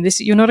that, you know,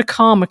 you're not a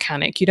car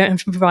mechanic. You don't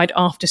have to provide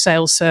after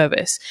sales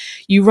service.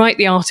 You write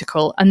the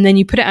article and then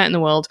you put it out in the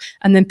world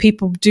and then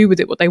people do with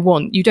it what they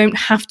want. You don't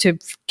have to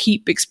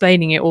keep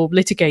explaining it or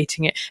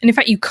litigating it. And in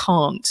fact, you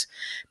can't,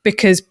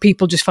 because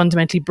people just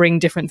fundamentally bring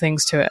different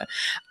things to it.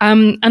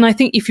 And I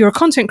think if you're a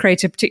content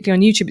creator, particularly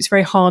on YouTube, it's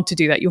very hard to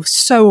do that. You're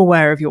so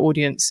aware of your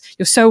audience.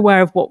 You're so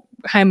aware of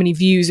how many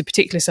views a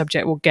particular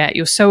subject will get.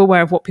 You're so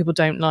aware of what people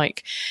don't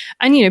like.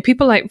 And, you know,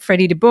 people like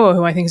Freddie de Boer,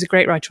 who I think is a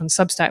great writer on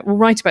Substack, will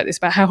write about this,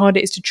 about how hard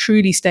it is to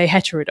truly stay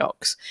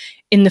heterodox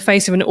in the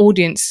face of an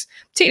audience,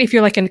 particularly if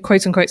you're like a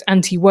quote unquote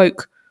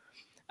anti-woke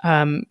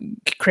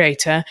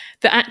creator,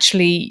 that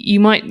actually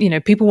you might, you know,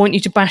 people want you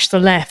to bash the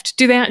left.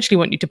 Do they actually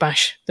want you to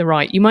bash the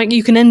right?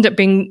 You can end up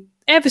being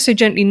ever so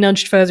gently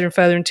nudged further and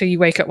further until you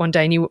wake up one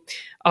day and you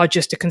are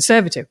just a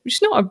conservative, which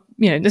is not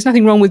there's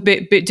nothing wrong with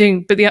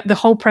doing, but the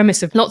whole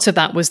premise of lots of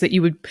that was that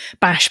you would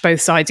bash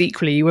both sides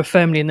equally. You were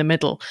firmly in the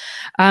middle.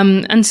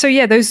 And so,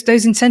 yeah, those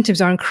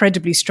incentives are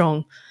incredibly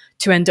strong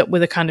to end up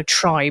with a kind of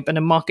tribe and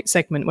a market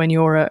segment when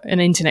you're an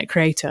internet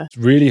creator. It's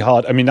really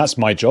hard. I mean, that's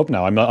my job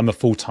now. I'm a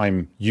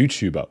full-time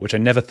YouTuber, which I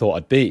never thought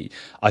I'd be.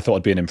 I thought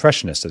I'd be an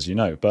impressionist, as you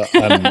know, but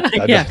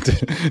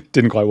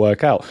didn't quite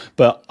work out.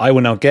 But I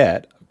will now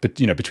get,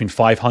 between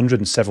 500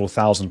 and several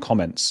thousand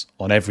comments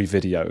on every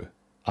video.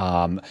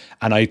 And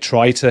I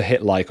try to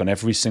hit like on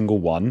every single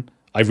one.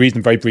 I read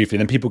them very briefly, and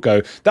then people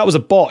go, that was a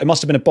bot. It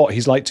must have been a bot.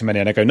 He's liked too many.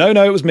 And I go, no,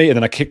 it was me. And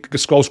then I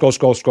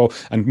scroll,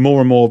 and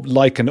more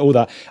like and all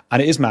that.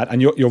 And it is mad.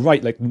 And you're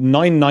right, like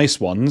 9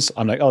 nice ones.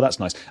 I'm like, oh, that's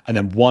nice. And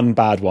then 1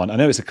 bad one. I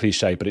know it's a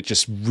cliche, but it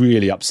just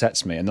really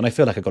upsets me. And then I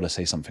feel like I've got to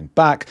say something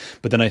back.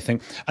 But then I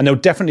think, and there'll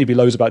definitely be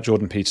loads about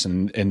Jordan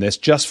Peterson in this,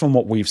 just from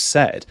what we've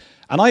said.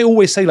 And I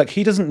always say, like,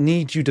 he doesn't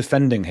need you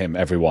defending him,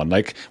 everyone.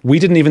 Like, we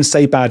didn't even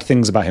say bad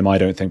things about him, I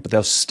don't think, but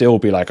they'll still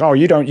be like, oh,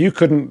 you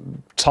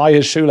couldn't tie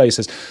his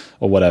shoelaces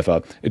or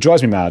whatever. It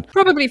drives me mad.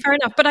 Probably, fair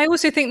enough. But I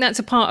also think that's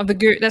a part of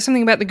that's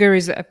something about the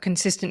gurus that I've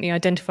consistently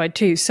identified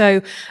too.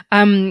 So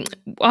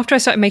after I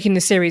started making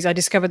the series, I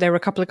discovered there were a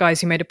couple of guys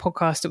who made a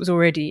podcast that was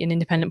already an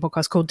independent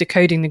podcast called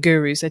Decoding the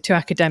Gurus. They're 2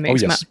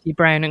 academics, Matthew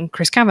Brown and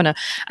Chris Kavanagh.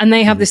 And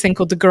they have this thing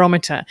called the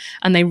Gurometer,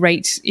 and they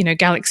rate,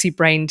 galaxy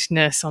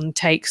brainedness on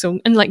takes,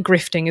 and like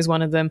grifting is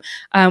one of them.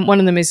 One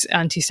of them is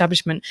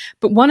anti-establishment,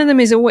 but one of them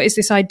is always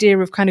this idea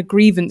of kind of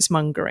grievance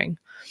mongering.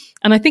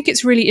 And I think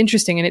it's really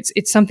interesting, and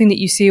it's something that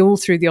you see all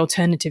through the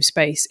alternative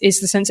space, is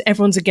the sense that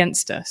everyone's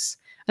against us.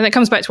 And that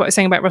comes back to what I was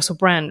saying about Russell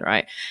Brand,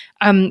 right?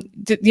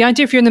 The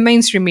idea, if you're in the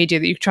mainstream media,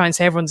 that you try and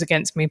say everyone's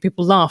against me, and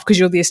people laugh because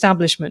you're the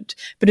establishment.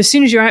 But as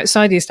soon as you're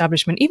outside the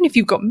establishment, even if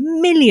you've got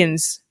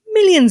millions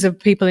of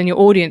people in your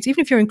audience,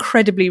 even if you're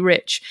incredibly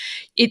rich,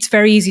 it's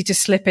very easy to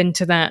slip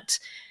into that.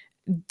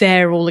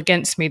 They're all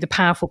against me. The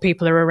powerful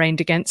people are arraigned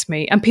against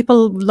me. And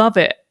people love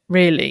it,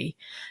 really.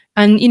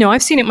 And,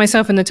 I've seen it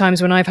myself in the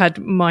times when I've had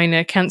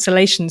minor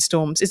cancellation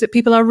storms, is that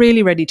people are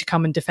really ready to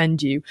come and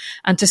defend you.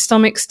 And to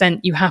some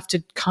extent, you have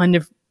to kind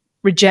of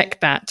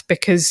reject that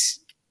because,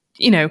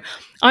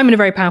 I'm in a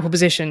very powerful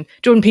position.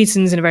 Jordan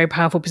Peterson's in a very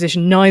powerful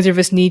position. Neither of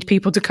us need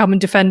people to come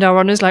and defend our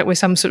honours like we're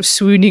some sort of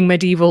swooning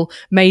medieval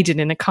maiden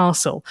in a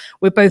castle.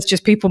 We're both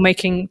just people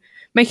making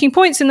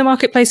points in the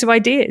marketplace of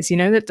ideas,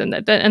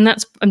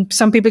 and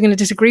some people are going to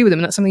disagree with them,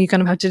 and that's something you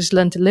kind of have to just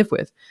learn to live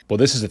with. Well,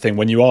 this is the thing: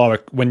 when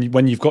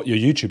you've got your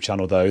YouTube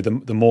channel, though,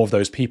 the more of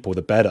those people,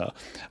 the better.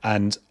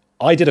 And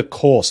I did a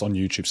course on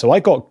YouTube, so I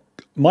got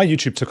my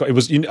YouTube took it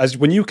was as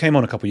when you came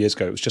on a couple of years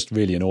ago, it was just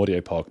really an audio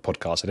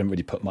podcast. I didn't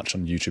really put much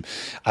on YouTube,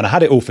 and I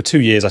had it all for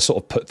 2 years. I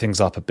sort of put things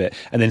up a bit,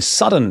 and then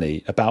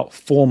suddenly, about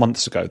 4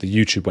 months ago, the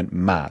YouTube went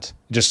mad.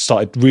 It just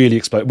started really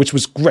exploding, which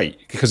was great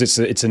because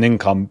it's an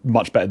income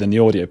much better than the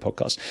audio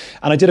podcast.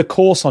 And I did a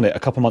course on it a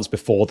couple of months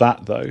before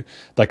that, though,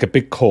 like a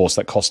big course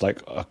that cost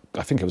like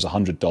I think it was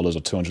 $100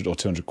 or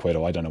 200 quid,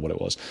 or I don't know what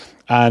it was.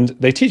 And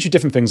they teach you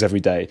different things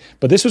every day.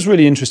 But this was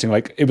really interesting.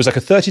 Like it was like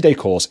a 30-day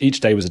course. Each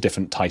day was a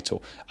different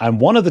title,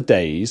 and one of the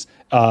days,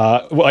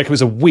 it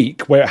was a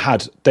week where it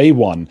had day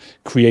 1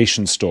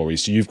 creation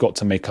stories. So you've got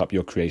to make up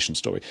your creation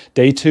story.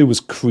 Day 2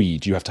 was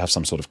creed. You have to have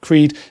some sort of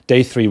creed.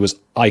 Day 3 was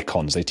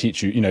icons. They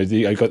teach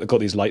you, I got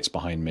these lights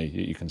behind me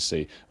you can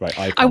see, right?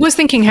 Icons. I was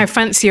thinking how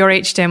fancy your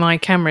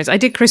HDMI camera is. I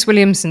did Chris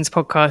Williamson's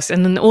podcast,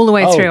 and then all the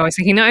way through I was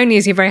thinking, not only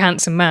is he a very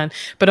handsome man,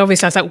 but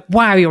obviously I was like,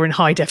 wow, you're in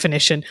high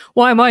definition.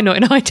 Why am I not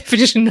in high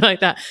definition like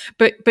that?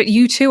 But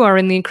you too are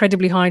in the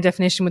incredibly high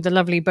definition with the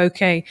lovely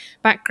bokeh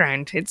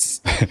background. It's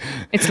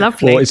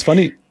lovely. Well, it's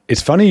funny.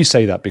 It's funny you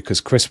say that,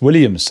 because Chris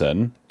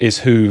Williamson is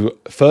who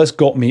first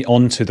got me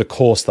onto the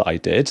course that I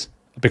did,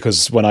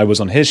 because when I was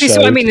on his show...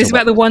 What I mean, it's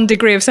about the 1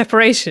 degree of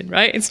separation,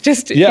 right? It's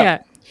just,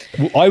 yeah.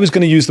 I was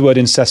going to use the word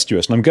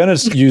incestuous, and I'm going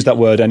to use that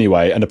word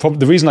anyway. And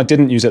the reason I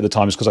didn't use it at the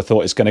time is because I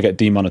thought it's going to get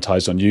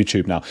demonetized on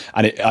YouTube now.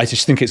 And I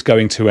just think it's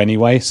going to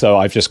anyway. So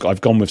I've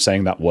gone with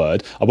saying that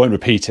word. I won't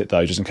repeat it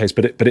though, just in case,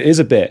 but it is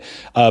a bit.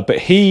 But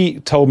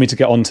he told me to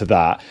get onto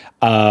that.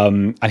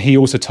 And he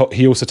also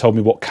told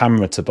me what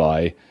camera to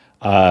buy.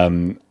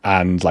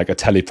 And like a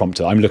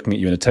teleprompter. I'm looking at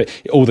you in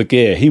all the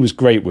gear. He was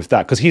great with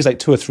that, because he's like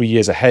 2 or 3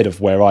 years ahead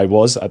of where I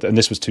was, and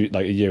this was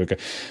a year ago.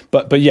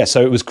 But yeah,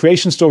 so it was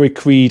creation story,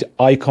 creed,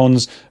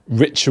 icons,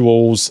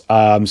 rituals.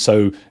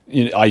 So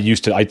I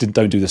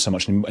don't do this so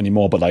much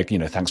anymore, but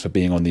thanks for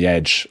being on the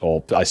edge,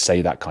 or I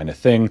say that kind of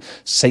thing.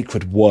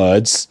 Sacred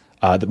words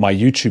that my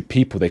YouTube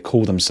people, they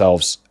call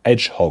themselves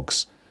edge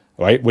hogs.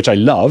 Right, which I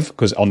love,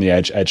 because on the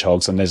edge,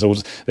 hedgehogs, and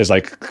there's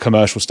like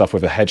commercial stuff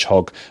with a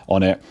hedgehog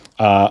on it.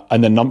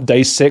 And then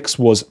day 6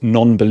 was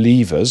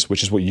non-believers,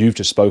 which is what you've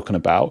just spoken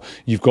about.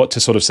 You've got to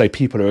sort of say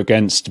people are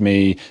against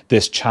me,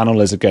 this channel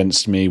is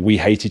against me, we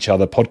hate each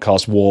other,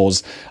 podcast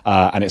wars,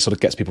 and it sort of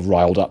gets people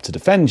riled up to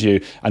defend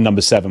you. And number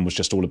 7 was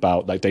just all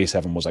about, like, day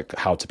 7 was like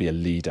how to be a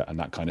leader and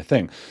that kind of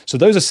thing. So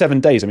those are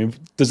 7 days. I mean,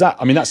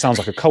 that sounds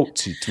like a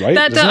cult, right?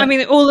 I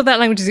mean, all of that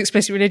language is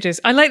explicitly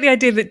religious. I like the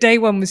idea that day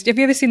 1 was, have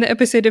you ever seen the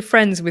episode of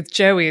Friends with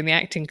Joey in the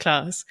acting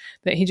class,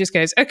 that he just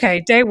goes,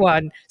 okay, day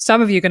 1,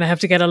 some of you are going to have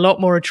to get a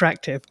lot more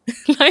attractive.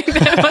 Like,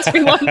 there must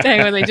be one day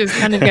where they just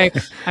kind of go,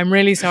 I'm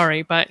really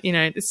sorry, but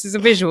this is a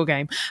visual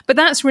game. But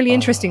that's really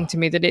interesting to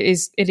me, that it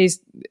is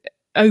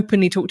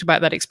openly talked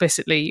about that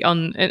explicitly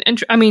on,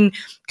 and I mean,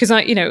 because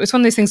it's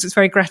one of those things that's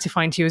very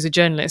gratifying to you as a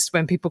journalist,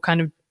 when people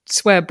kind of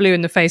swear blue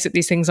in the face that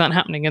these things aren't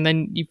happening, and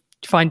then you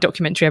find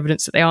documentary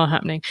evidence that they are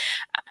happening.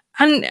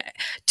 And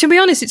to be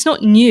honest, it's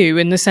not new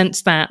in the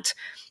sense that,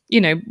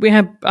 we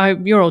have,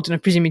 you're old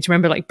enough, presumably, to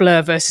remember like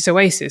Blur versus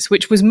Oasis,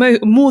 which was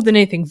more than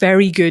anything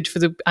very good for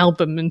the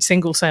album and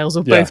single sales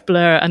of both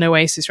Blur and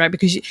Oasis, right?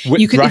 Because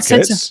you could...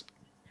 Brackets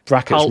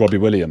Robbie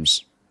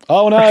Williams.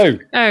 Oh no!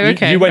 Oh,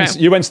 okay. You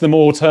went to the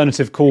more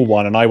alternative, cool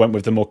one, and I went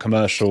with the more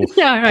commercial.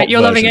 Yeah, right.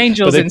 You're Loving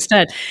Angels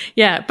instead.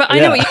 Yeah, but I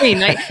know what you mean.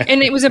 Like,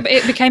 and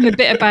it became a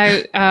bit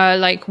about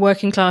like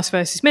working class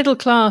versus middle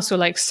class, or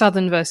like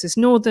Southern versus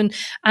Northern.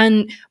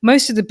 And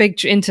most of the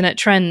big internet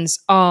trends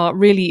are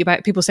really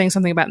about people saying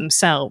something about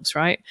themselves,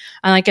 right?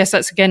 And I guess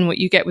that's again what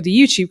you get with the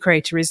YouTube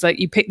creator, is like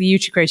you pick the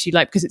YouTube creator you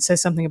like because it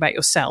says something about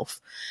yourself.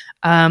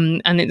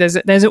 And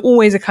there's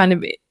always a kind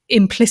of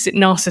implicit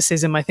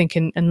narcissism, I think,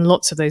 in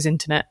lots of those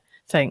internet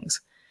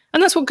things.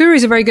 And that's what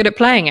gurus are very good at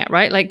playing at,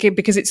 right? Like,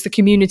 because it's the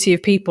community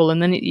of people,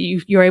 and then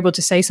you're able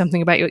to say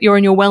something about you're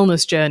on your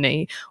wellness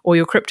journey, or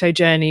your crypto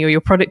journey, or your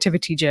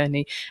productivity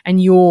journey,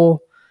 and you're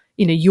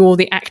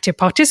the active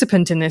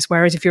participant in this.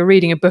 Whereas if you're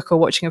reading a book or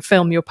watching a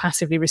film, you're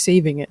passively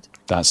receiving it.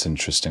 That's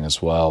interesting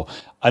as well.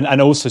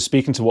 And also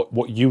speaking to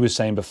what you were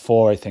saying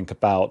before, I think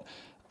about,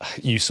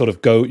 you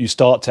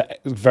start to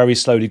very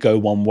slowly go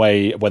one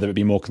way, whether it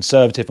be more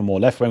conservative or more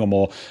left wing, or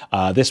more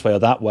this way or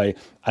that way.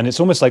 And it's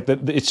almost like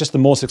it's just the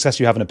more success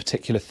you have in a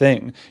particular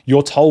thing,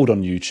 you're told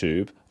on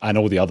YouTube and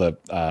all the other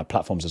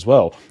platforms as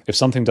well, if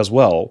something does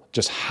well,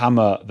 just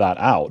hammer that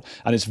out.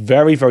 And it's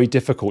very, very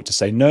difficult to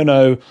say,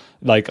 no,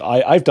 like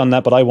I've done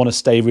that, but I want to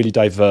stay really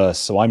diverse.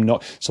 So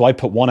I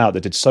put one out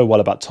that did so well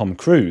about Tom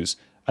Cruise.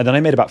 And then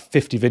I made about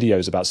 50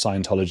 videos about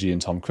Scientology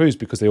and Tom Cruise,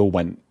 because they all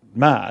went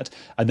mad.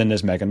 And then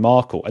there's Meghan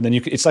Markle, and then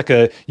it's like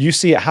you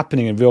see it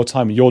happening in real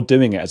time, and you're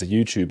doing it as a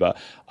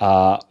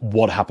YouTuber.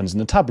 What happens in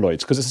the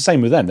tabloids? Because it's the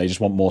same with them. They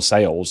just want more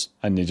sales,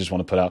 and they just want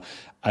to put out.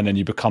 And then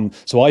I've become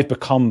sort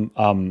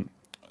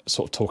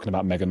of talking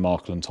about Meghan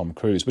Markle and Tom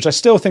Cruise, which I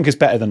still think is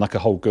better than like a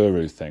whole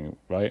guru thing,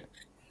 right?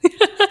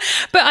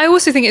 But I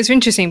also think it's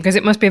interesting, because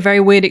it must be a very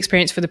weird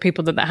experience for the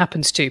people that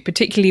happens to,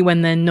 particularly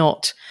when they're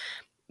not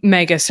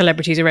mega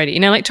celebrities already.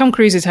 Like Tom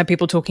Cruise has had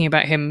people talking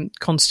about him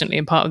constantly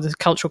and part of the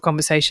cultural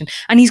conversation,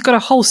 and he's got a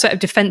whole set of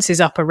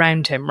defenses up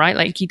around him, right?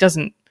 Like, he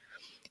doesn't,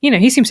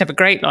 he seems to have a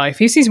great life.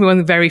 He seems to be one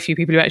of the very few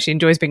people who actually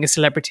enjoys being a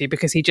celebrity,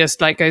 because he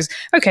just like goes,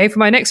 okay, for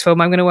my next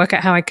film, I'm going to work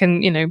out how I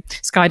can,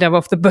 skydive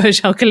off the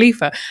Burj Al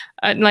Khalifa.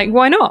 Like,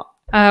 why not?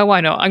 Why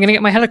not? I'm going to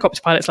get my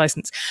helicopter pilot's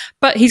license.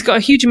 But he's got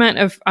a huge amount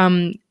of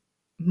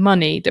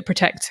money that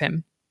protects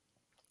him.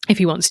 If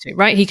he wants to,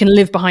 right? He can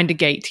live behind a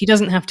gate. He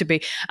doesn't have to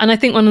be. And I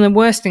think one of the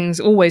worst things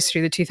always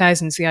through the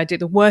 2000s, the idea,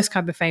 the worst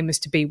kind of famous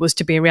to be was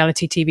to be a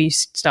reality TV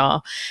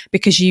star,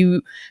 because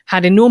you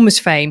had enormous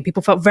fame.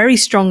 People felt very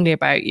strongly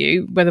about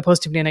you, whether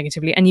positively or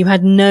negatively, and you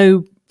had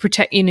no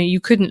protect, you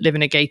couldn't live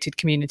in a gated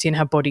community and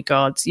have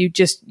bodyguards.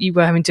 You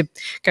were having to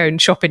go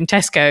and shop in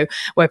Tesco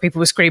where people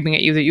were screaming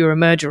at you that you were a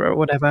murderer or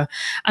whatever.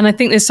 And I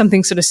think there's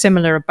something sort of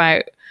similar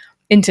about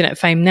internet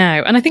fame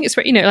now. And I think it's,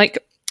 like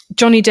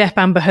Johnny Depp,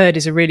 Amber Heard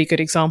is a really good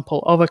example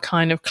of a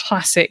kind of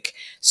classic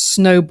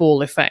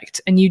snowball effect.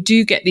 And you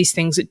do get these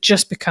things that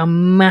just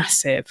become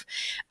massive.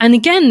 And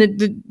again,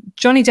 the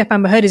Johnny Depp,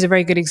 Amber Heard is a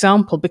very good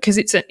example because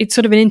it's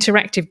sort of an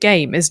interactive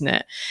game, isn't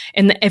it?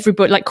 And that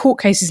everybody, like court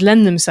cases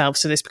lend themselves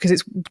to this because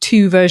it's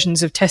two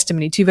versions of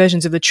testimony, two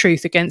versions of the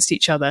truth against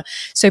each other.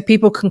 So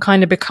people can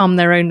kind of become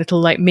their own little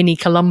like mini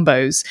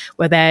Columbos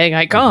where they're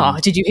like,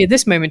 did you hear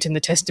this moment in the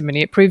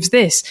testimony? It proves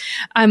this.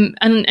 And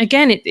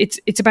again,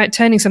 it's about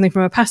turning something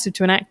from a passive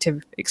to an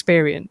active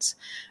experience.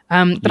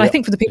 But I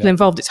think for the people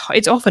involved,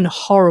 it's often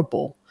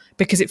horrible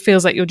because it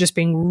feels like you're just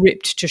being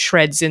ripped to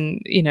shreds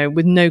and,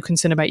 with no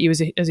concern about you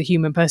as a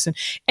human person.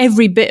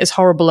 Every bit as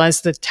horrible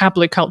as the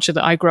tabloid culture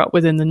that I grew up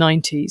with in the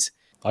 90s.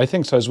 I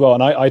think so as well.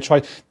 And I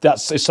tried,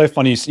 it's so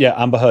funny. Yeah,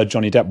 Amber Heard,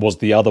 Johnny Depp was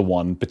the other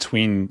one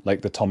between like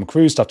the Tom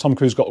Cruise stuff. Tom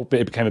Cruise it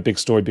became a big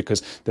story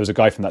because there was a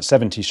guy from that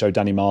 70s show,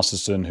 Danny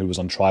Masterson, who was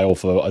on trial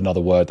for another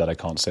word that I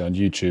can't say on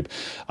YouTube.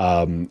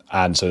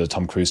 And so the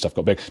Tom Cruise stuff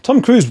got big.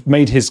 Tom Cruise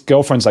made his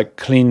girlfriends like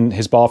clean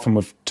his bathroom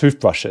with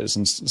toothbrushes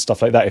and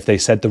stuff like that if they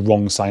said the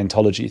wrong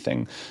Scientology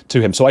thing to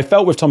him. So I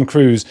felt with Tom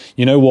Cruise,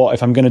 you know what,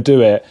 if I'm going to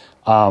do it,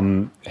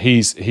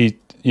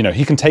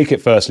 he can take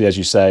it firstly, as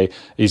you say.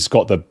 He's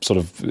got the sort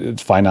of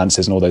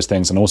finances and all those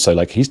things. And also,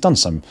 like, he's done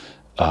some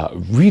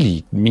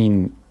really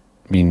mean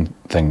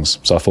things.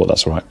 So I thought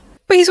that's all right.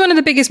 But he's one of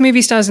the biggest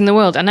movie stars in the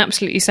world and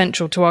absolutely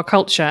central to our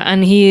culture.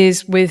 And he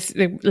is, with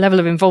the level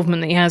of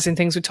involvement that he has in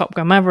things with Top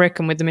Gun Maverick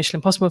and with the Mission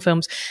Impossible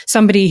films,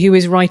 somebody who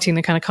is writing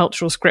the kind of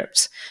cultural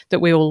scripts that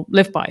we all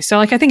live by. So,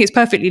 like, I think it's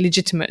perfectly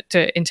legitimate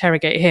to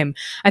interrogate him.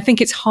 I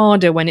think it's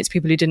harder when it's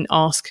people who didn't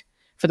ask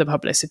for the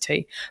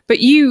publicity. But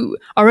you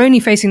are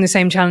only facing the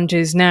same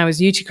challenges now as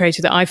YouTube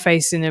creator that I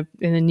face in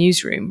a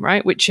newsroom,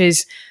 right? Which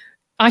is,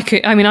 I've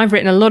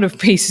written a lot of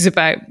pieces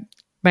about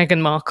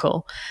Meghan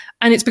Markle,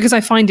 and it's because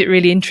I find it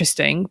really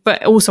interesting.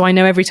 But also I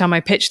know every time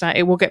I pitch that,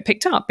 it will get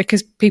picked up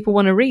because people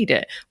want to read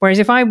it. Whereas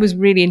if I was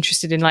really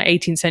interested in like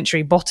 18th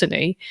century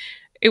botany,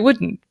 it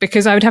wouldn't,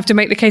 because I would have to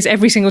make the case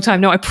every single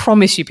time. No, I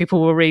promise you people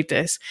will read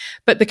this.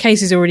 But the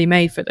case is already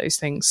made for those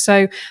things.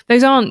 So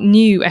those aren't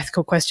new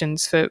ethical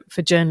questions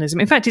for journalism.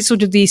 In fact, it's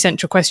sort of the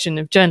central question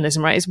of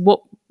journalism, right? Is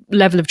what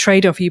level of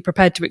trade-off are you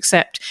prepared to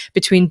accept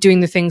between doing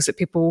the things that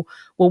people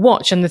will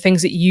watch and the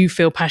things that you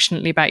feel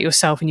passionately about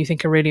yourself and you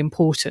think are really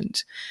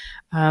important?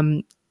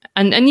 And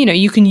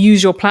you can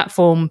use your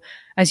platform,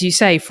 as you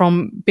say,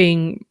 from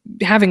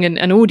having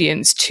an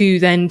audience to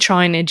then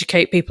try and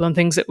educate people on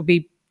things that would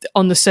be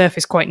on the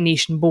surface quite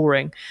niche and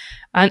boring.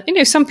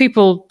 And some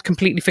people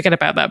completely forget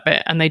about that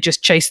bit and they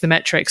just chase the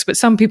metrics, but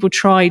some people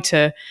try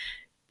to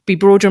be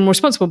broader and more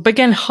responsible. But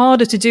again,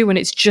 harder to do when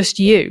it's just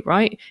you,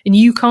 right? And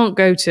you can't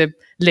go to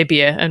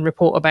Libya and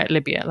report about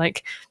Libya.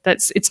 Like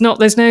there's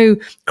no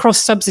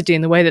cross subsidy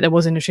in the way that there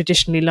was in a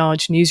traditionally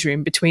large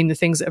newsroom between the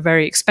things that are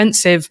very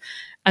expensive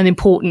and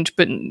important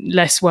but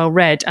less well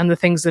read and the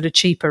things that are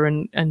cheaper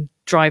and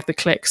drive the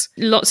clicks.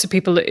 Lots of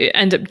people that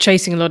end up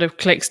chasing a lot of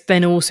clicks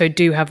then also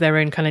do have their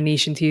own kind of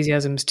niche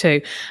enthusiasms too.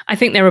 I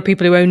think there are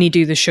people who only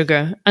do the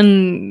sugar,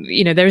 and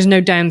there is no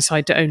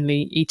downside to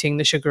only eating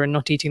the sugar and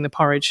not eating the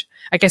porridge.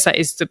 I guess that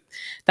is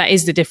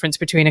the difference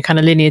between a kind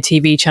of linear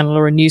TV channel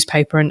or a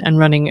newspaper and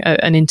running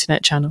an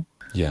internet channel.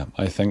 Yeah,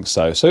 I think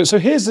so. So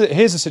here's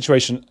the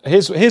situation.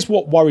 Here's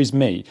what worries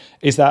me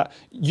is that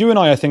you and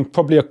I think,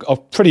 probably are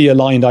pretty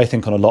aligned, I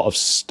think, on a lot of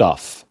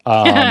stuff.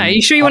 Are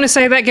you sure you want to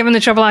say that, given the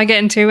trouble I get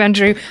into,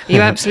 Andrew? Are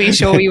you absolutely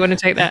sure you want to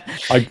take that?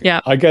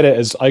 I get it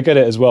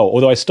as well.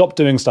 Although I stopped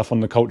doing stuff on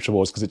the culture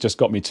wars because it just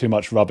got me too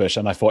much rubbish,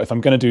 and I thought if I'm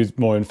going to do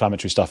more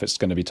inflammatory stuff, it's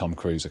going to be Tom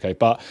Cruise. Okay,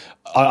 but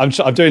I'm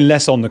doing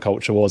less on the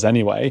culture wars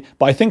anyway.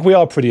 But I think we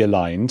are pretty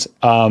aligned.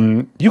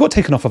 You got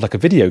taken off of like a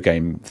video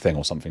game thing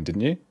or something,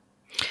 didn't you?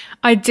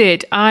 I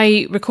did.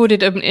 I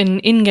recorded an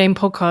in-game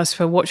podcast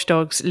for Watch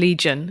Dogs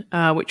Legion,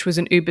 which was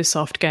an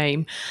Ubisoft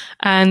game.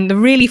 And the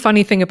really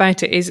funny thing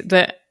about it is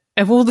that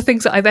of all the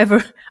things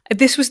that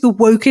this was the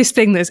wokest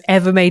thing that's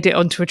ever made it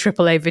onto a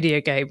AAA video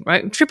game,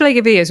 right?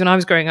 AAA videos when I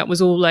was growing up was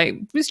all like,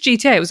 it was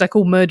GTA. It was like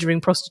all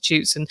murdering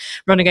prostitutes and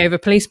running over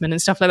policemen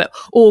and stuff like that,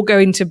 or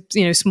going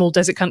to, small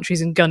desert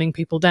countries and gunning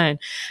people down.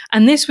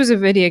 And this was a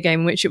video game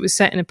in which it was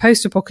set in a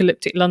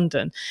post-apocalyptic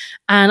London.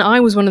 And I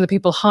was one of the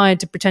people hired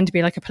to pretend to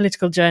be like a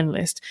political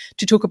journalist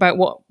to talk about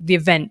what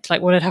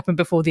had happened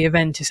before the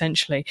event,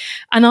 essentially.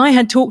 And I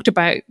had talked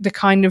about the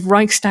kind of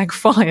Reichstag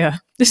fire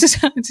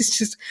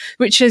This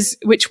is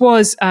which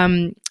was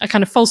a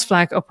kind of false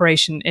flag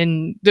operation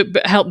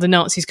that helped the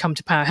Nazis come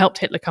to power, helped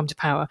Hitler come to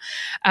power,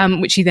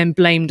 which he then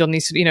blamed on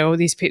these,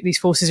 these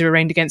forces are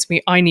arraigned against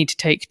me. I need to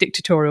take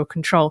dictatorial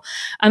control.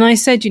 And I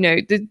said,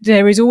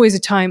 there is always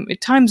at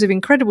times of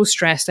incredible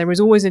stress, there is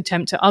always an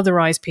attempt to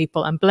otherize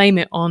people and blame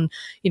it on,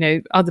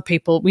 other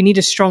people. We need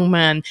a strong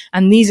man,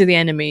 and these are the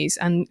enemies.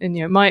 And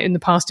it might in the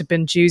past have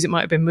been Jews, it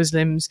might have been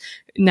Muslims,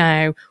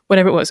 now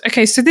whatever it was.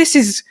 Okay, so this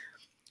is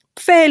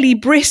fairly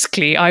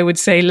briskly, I would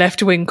say,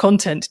 left-wing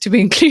content to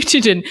be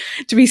included and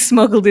to be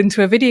smuggled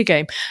into a video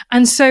game.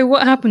 And so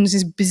what happens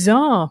is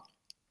bizarre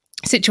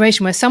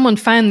situation where someone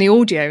found the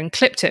audio and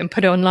clipped it and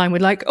put it online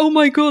with like, oh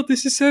my God,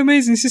 this is so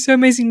amazing. This is so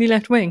amazingly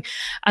left-wing.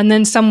 And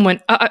then someone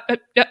went,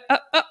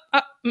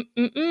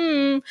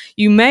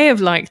 you may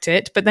have liked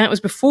it, but that was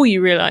before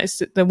you realized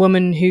that the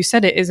woman who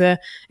said it is a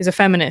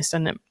feminist,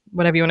 and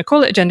whatever you want to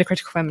call it, a gender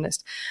critical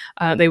feminist.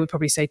 They would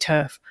probably say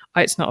TERF.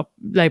 It's not a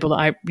label that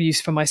I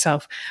use for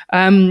myself.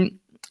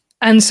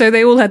 And so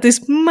they all had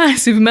this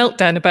massive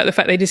meltdown about the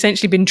fact they'd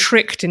essentially been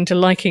tricked into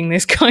liking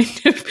this kind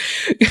of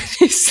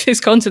this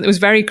content that was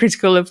very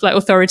critical of like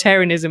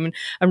authoritarianism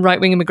and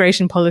right-wing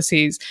immigration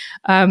policies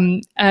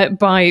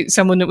by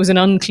someone that was an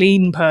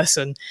unclean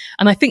person.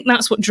 And I think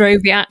that's what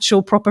drove the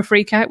actual proper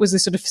freak out, was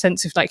this sort of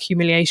sense of like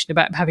humiliation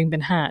about having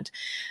been had.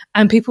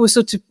 And people were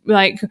sort of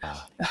like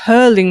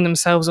hurling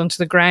themselves onto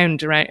the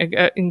ground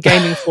in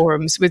gaming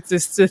forums with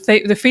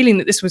the feeling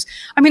that this was,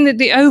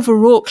 the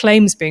overwrought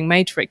claims being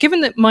made for it.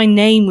 Given that my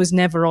name was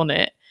never on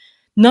it,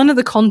 none of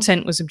the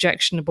content was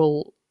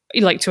objectionable,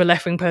 like to a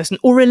left-wing person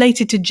or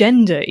related to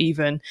gender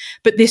even.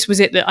 But this was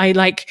it that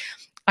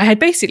I had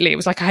basically, it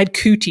was like I had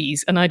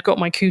cooties and I'd got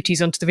my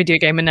cooties onto the video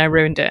game and now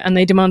ruined it. And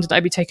they demanded that I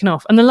be taken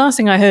off. And the last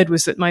thing I heard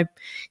was that my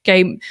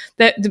game,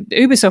 that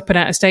Ubisoft put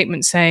out a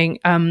statement saying,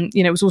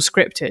 it was all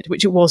scripted,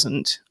 which it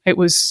wasn't. It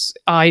was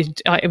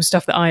it was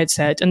stuff that I had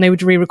said, and they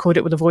would re-record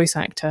it with a voice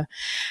actor.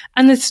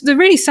 And the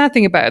really sad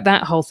thing about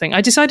that whole thing,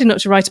 I decided not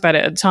to write about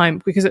it at the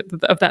time because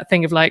of that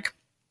thing of like,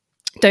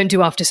 don't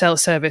do after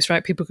sales service,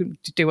 right? People can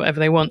do whatever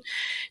they want.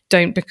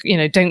 Don't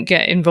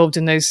get involved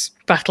in those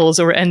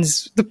battles, or it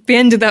ends. The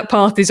end of that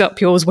path is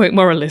up yours, woke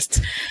moralists.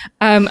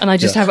 And I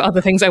just have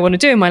other things I want to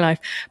do in my life.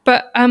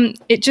 But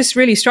it just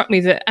really struck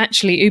me that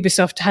actually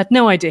Ubisoft had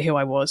no idea who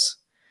I was.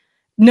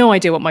 No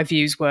idea what my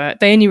views were.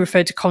 They only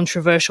referred to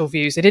controversial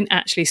views. They didn't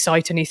actually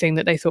cite anything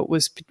that they thought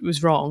was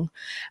wrong.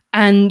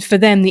 And for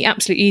them, the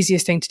absolute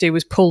easiest thing to do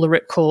was pull the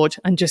ripcord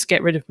and just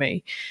get rid of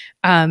me.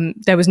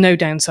 There was no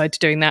downside to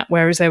doing that,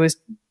 whereas there was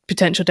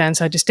potential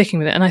downside to sticking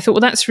with it. And I thought,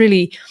 well,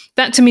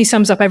 that to me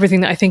sums up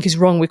everything that I think is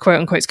wrong with quote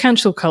unquote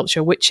cancel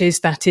culture, which is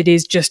that it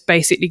is just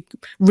basically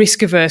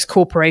risk averse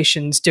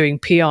corporations doing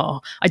PR.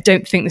 I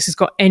don't think this has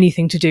got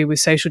anything to do with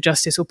social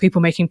justice or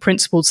people making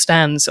principled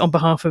stands on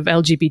behalf of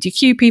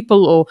LGBTQ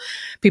people or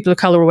people of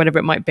color or whatever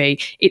it might be.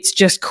 It's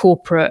just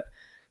corporate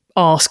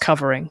arse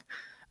covering.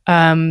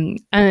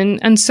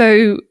 And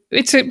so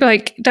it's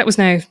like, that was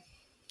now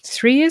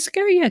 3 years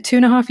ago. Yeah.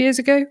 2.5 years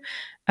ago.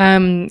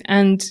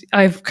 And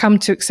I've come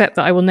to accept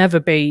that I will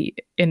never be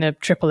in a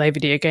AAA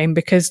video game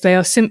because they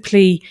are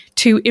simply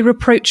too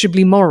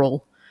irreproachably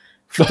moral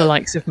for the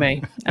likes of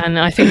me. And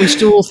I think we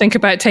should all think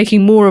about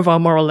taking more of our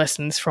moral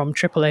lessons from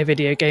AAA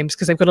video games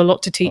because they've got a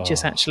lot to teach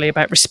us actually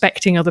about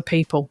respecting other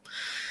people.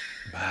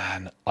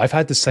 Man, I've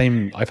had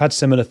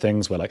similar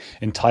things where like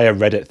entire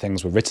Reddit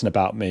things were written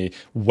about me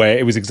where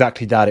it was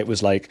exactly that. It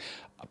was like,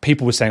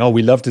 people were saying, oh,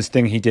 we love this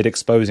thing he did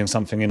exposing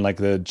something in like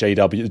the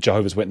JW, the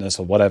Jehovah's Witness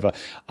or whatever.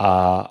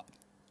 And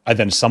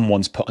then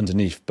someone's put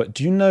underneath, but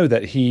do you know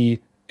that he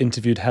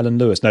interviewed Helen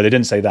Lewis? No, they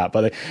didn't say that,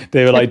 but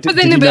they were like, people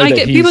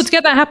to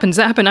get that happens.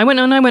 That happened. I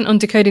went on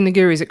Decoding the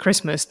Gurus at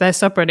Christmas. Their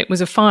subreddit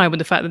was afire with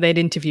the fact that they'd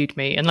interviewed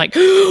me and like,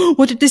 oh,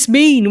 what did this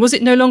mean? Was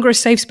it no longer a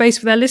safe space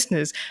for their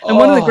listeners? And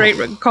one of the great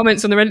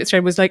comments on the Reddit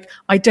thread was like,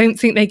 I don't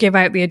think they give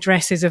out the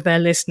addresses of their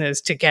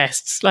listeners to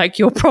guests. Like,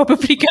 you're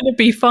probably going to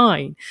be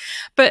fine.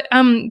 But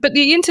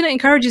the internet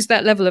encourages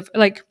that level of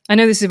like, I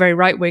know this is a very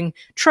right-wing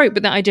trope,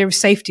 but that idea of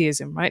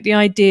safetyism, right? The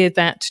idea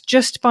that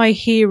just by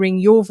hearing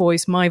your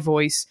voice, my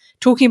voice,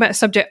 talking about a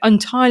subject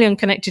entirely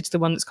unconnected to the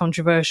one that's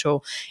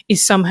controversial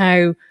is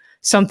somehow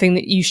something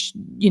that you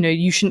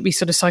shouldn't be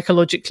sort of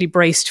psychologically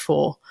braced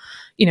for.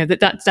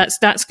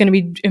 That's going to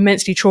be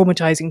immensely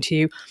traumatizing to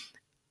you.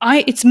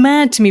 It's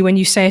mad to me when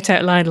you say it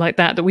out loud like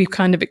that we've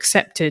kind of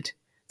accepted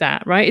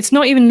that, right? It's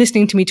not even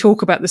listening to me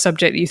talk about the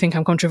subject that you think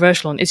I'm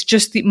controversial on. It's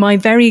just my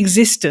very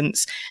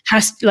existence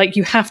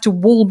you have to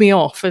wall me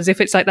off as if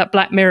it's like that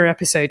Black Mirror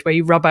episode where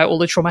you rub out all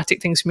the traumatic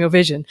things from your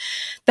vision.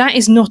 That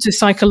is not a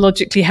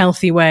psychologically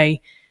healthy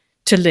way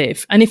to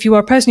live. And if you are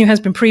a person who has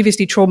been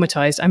previously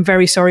traumatized, I'm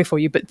very sorry for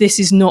you, but this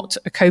is not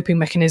a coping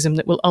mechanism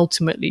that will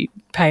ultimately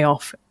pay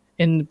off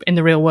in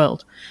the real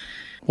world.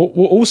 Well,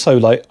 also,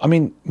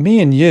 me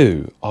and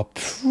you are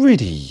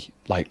pretty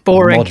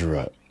boring.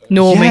 Moderate.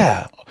 normie.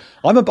 Yeah.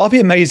 I'll be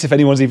amazed if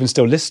anyone's even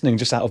still listening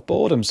just out of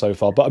boredom so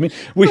far. But I mean,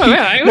 we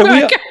are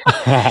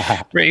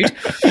rude.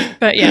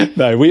 But yeah.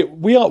 No,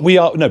 we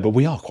are no, but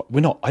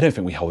we're not. I don't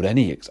think we hold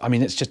any. I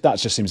mean, that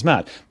just seems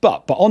mad.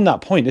 But on that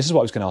point, this is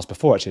what I was going to ask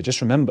before. Actually, I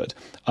just remembered.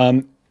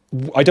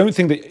 I don't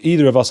think that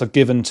either of us are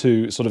given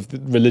to sort of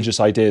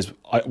religious ideas,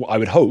 I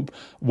would hope,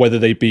 whether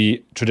they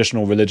be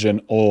traditional religion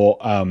or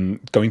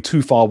going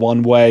too far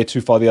one way,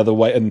 too far the other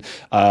way, and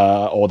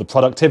or the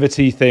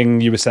productivity thing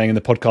you were saying in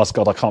the podcast.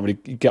 God, I can't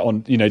really get on,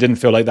 didn't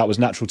feel like that was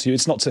natural to you.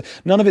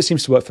 None of it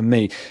seems to work for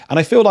me. And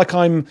I feel like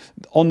I'm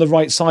on the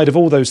right side of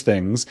all those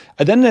things.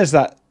 And then there's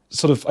that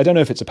sort of, I don't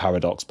know if it's a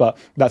paradox, but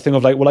that thing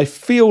of like, well, I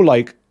feel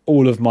like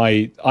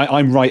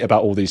I'm right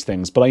about all these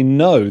things, but I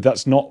know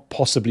that's not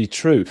possibly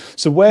true.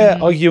 So where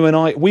are you and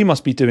I? We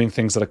must be doing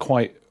things that are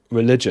quite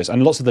religious,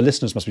 and lots of the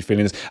listeners must be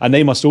feeling this, and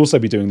they must also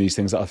be doing these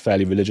things that are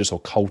fairly religious or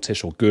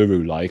cultish or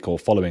guru-like or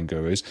following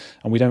gurus,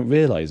 and we don't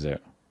realise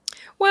it.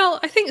 Well,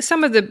 I think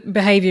some of the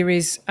behaviour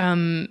is,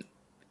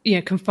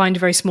 confined to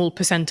very small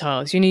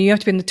percentiles. You have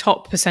to be in the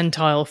top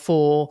percentile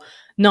for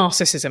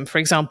narcissism, for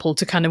example,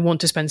 to kind of want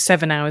to spend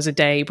 7 hours a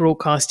day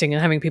broadcasting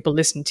and having people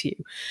listen to you,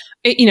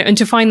 and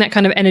to find that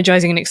kind of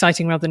energizing and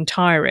exciting rather than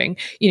tiring,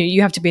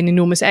 you have to be an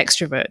enormous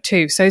extrovert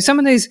too. So some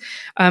of those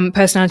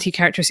personality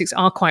characteristics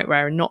are quite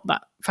rare and not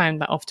that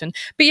found that often.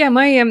 But yeah,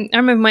 I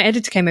remember my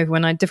editor came over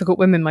when I had Difficult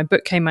Women. My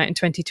book came out in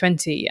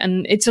 2020,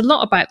 and it's a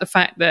lot about the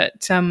fact that,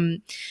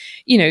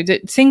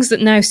 that things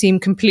that now seem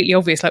completely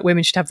obvious, like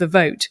women should have the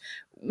vote,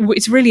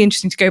 it's really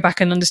interesting to go back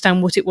and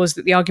understand what it was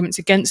that the arguments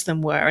against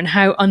them were and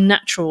how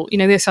unnatural,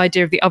 this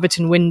idea of the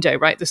Overton window,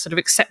 right? The sort of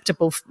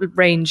acceptable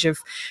range of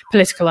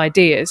political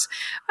ideas.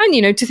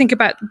 And, to think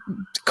about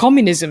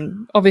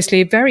communism,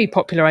 obviously a very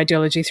popular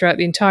ideology throughout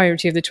the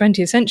entirety of the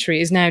 20th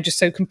century, is now just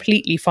so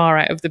completely far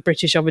out of the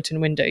British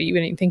Overton window. You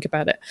wouldn't even think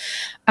about it.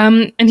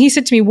 And he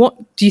said to me,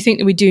 what do you think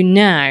that we do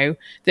now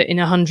that in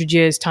 100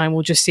 years' time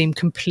will just seem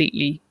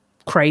completely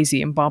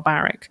crazy and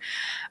barbaric?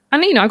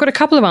 And, I've got a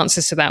couple of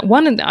answers to that.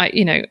 One,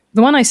 the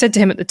one I said to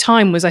him at the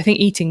time was, I think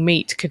eating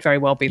meat could very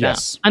well be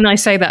that. And I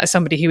say that as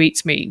somebody who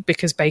eats meat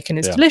because bacon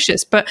is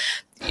delicious. But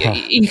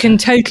you can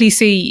totally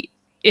see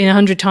in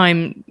 100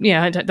 time,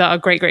 that our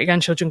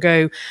great-great-grandchildren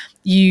go,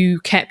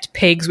 you kept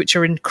pigs, which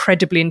are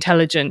incredibly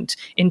intelligent,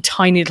 in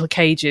tiny little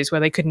cages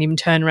where they couldn't even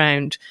turn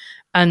around.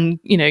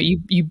 And,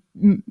 you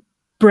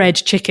bred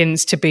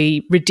chickens to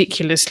be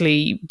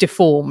ridiculously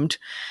deformed.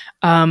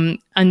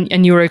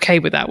 And you were okay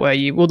with that, were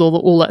you, with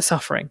all that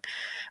suffering?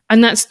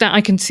 And that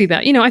I can see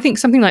that. I think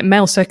something like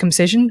male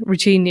circumcision,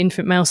 routine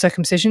infant male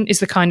circumcision, is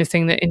the kind of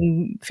thing that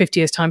in 50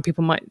 years' time,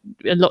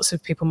 lots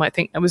of people might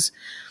think that was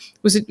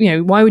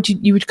it. Why would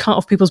you would cut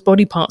off people's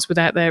body parts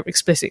without their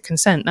explicit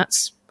consent?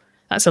 That's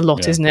a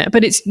lot, isn't it?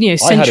 But it's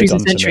centuries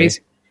and centuries.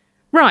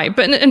 Right,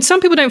 and some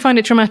people don't find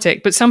it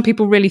traumatic, but some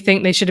people really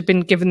think they should have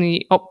been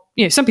given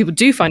some people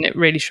do find it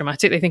really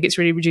traumatic. They think it's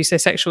really reduced their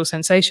sexual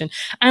sensation.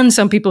 And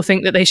some people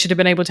think that they should have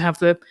been able to have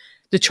the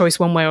choice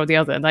one way or the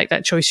other. Like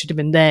that choice should have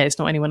been theirs,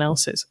 not anyone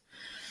else's.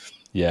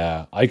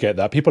 Yeah, I get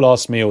that. People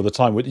ask me all the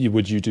time, would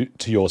you do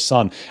to your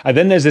son? And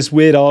then there's this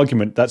weird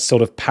argument that's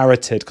sort of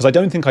parroted, because I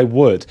don't think I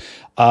would.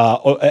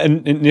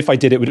 And if I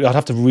did, I'd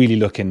have to really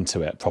look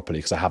into it properly,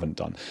 because I haven't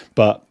done.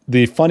 But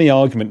the funny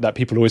argument that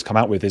people always come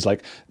out with is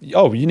like,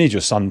 oh, you need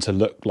your son to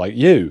look like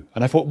you.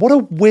 And I thought, what a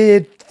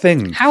weird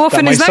thing. How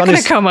often is that going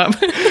to come up?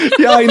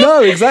 Yeah, I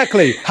know,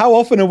 exactly. How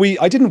often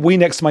I didn't wee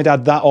next to my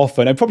dad that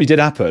often. It probably did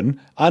happen.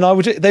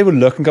 And they would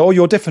look and go, oh,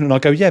 you're different. And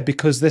I'd go, yeah,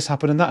 because this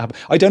happened and that happened.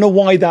 I don't know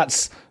why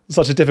that's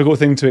such a difficult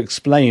thing to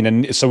explain.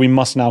 And so we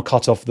must now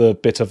cut off the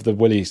bit of the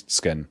willy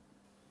skin.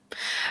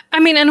 I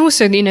mean, and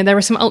also, there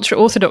are some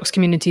ultra-Orthodox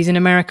communities in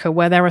America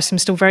where there are some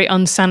still very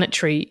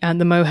unsanitary,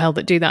 and the Mohel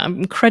that do that,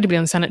 incredibly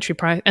unsanitary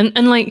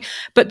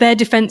but their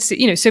defense,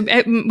 so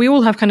we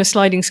all have kind of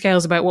sliding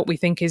scales about what we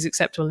think is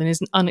acceptable and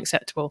isn't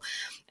unacceptable.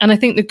 And I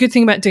think the good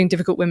thing about doing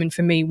Difficult Women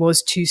for me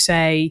was to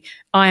say,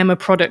 I am a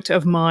product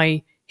of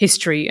my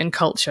history and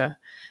culture.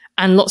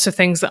 And lots of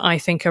things that I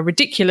think are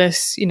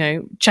ridiculous,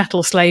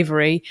 chattel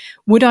slavery.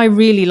 Would I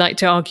really like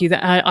to argue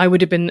that I would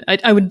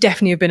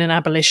definitely have been an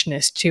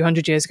abolitionist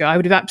 200 years ago? I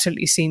would have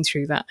absolutely seen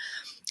through that.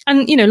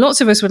 And,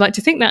 lots of us would like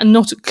to think that, and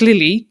not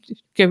clearly,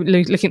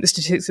 looking at the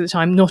statistics at the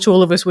time, not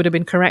all of us would have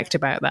been correct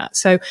about that.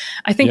 So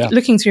I think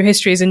looking through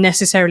history is a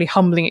necessarily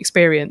humbling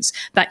experience,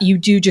 that you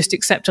do just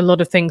accept a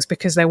lot of things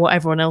because they're what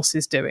everyone else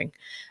is doing.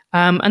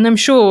 And I'm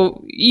sure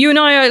you and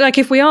I are, like,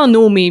 if we are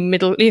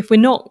normie if we're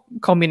not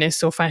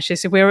communists or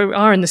fascists, if we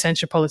are in the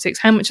centre of politics,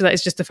 how much of that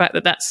is just the fact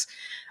that that's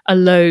a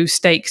low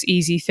stakes,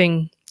 easy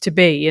thing to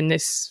be in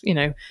this,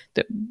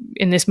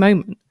 in this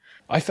moment?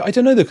 I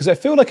don't know though, because I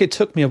feel like it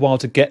took me a while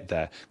to get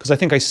there, because I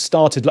think I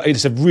started, like,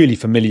 it's a really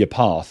familiar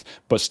path,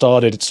 but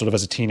started sort of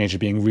as a teenager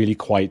being really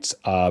quite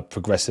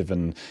progressive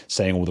and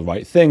saying all the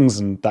right things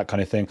and that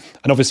kind of thing.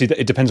 And obviously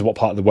it depends on what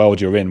part of the world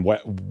you're in,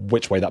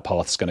 which way that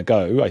path's going to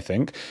go, I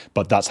think.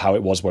 But that's how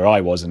it was where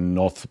I was in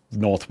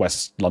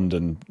northwest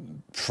London,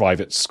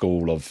 private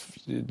school of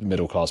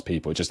middle class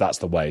people. Just that's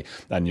the way,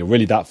 and you're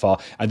really that far,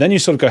 and then you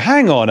sort of go,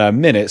 hang on a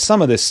minute,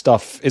 some of this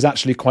stuff is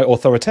actually quite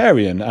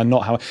authoritarian and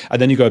not how,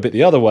 and then you go a bit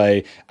the other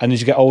way, and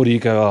as you get older you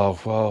go, oh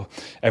well,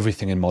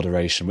 everything in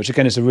moderation, which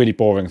again is a really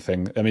boring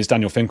thing. I mean, it's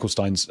Daniel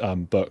Finkelstein's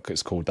book,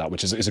 it's called that,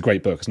 which is a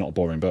great book. It's not a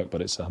boring book,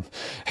 but it's no,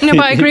 but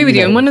I agree with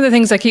you. And one of the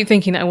things I keep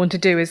thinking that I want to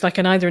do is like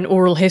either an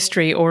oral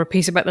history or a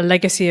piece about the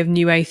legacy of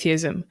new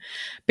atheism,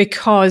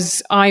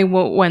 because I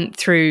went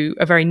through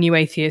a very new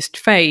atheist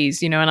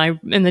phase, and I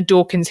in the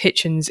Dawkins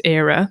Hitchens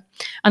era,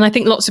 and I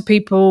think lots of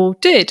people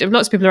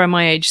around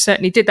my age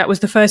certainly did. That was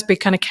the first big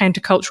kind of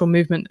countercultural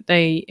movement that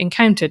they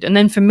encountered. And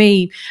then for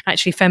me,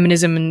 actually,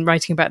 feminism and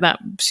writing about that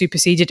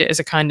superseded it as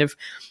a kind of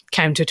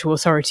counter to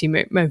authority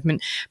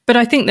movement. But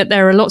I think that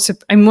there are lots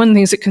of, and one of the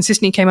things that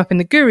consistently came up in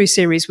the Guru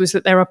series was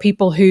that there are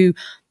people who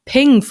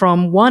ping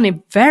from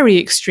one very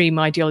extreme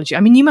ideology.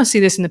 I mean, you must see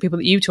this in the people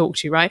that you talk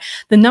to, right?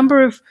 The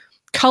number of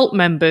cult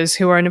members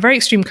who are in a very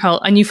extreme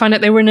cult and you find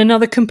out they were in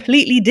another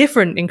completely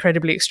different,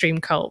 incredibly extreme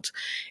cult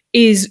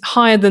is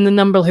higher than the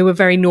number who were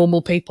very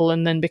normal people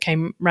and then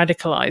became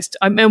radicalized.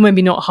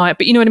 Maybe not higher,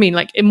 but you know what I mean?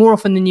 Like more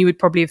often than you would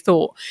probably have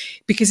thought,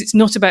 because it's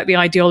not about the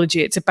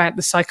ideology, it's about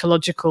the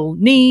psychological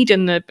need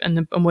and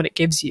what it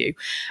gives you.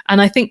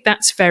 And I think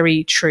that's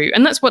very true.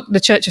 And that's what the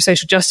Church of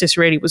Social Justice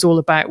really was all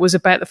about, was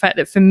about the fact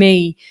that for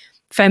me,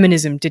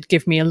 feminism did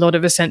give me a lot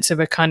of a sense of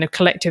a kind of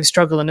collective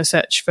struggle and a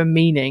search for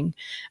meaning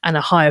and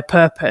a higher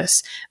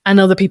purpose. And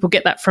other people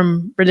get that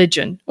from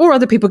religion, or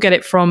other people get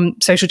it from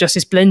social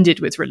justice blended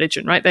with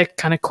religion, right? They're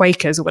kind of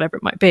Quakers or whatever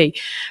it might be.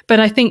 But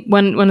I think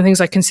one of the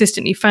things I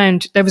consistently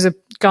found, there was a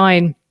guy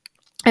in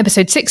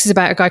episode 6 is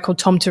about a guy called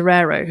Tom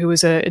Torero, who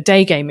was a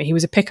day gamer. He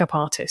was a pickup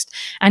artist.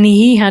 And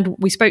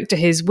we spoke to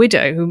his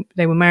widow, who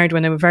they were married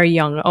when they were very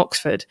young at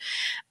Oxford.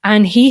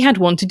 And he had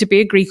wanted to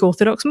be a Greek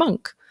Orthodox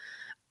monk.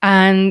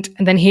 And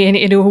then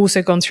it had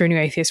also gone through a new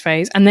atheist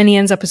phase. And then he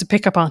ends up as a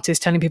pickup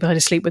artist telling people how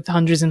to sleep with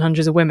hundreds and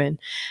hundreds of women.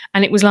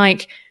 And it was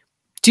like,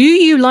 do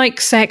you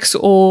like sex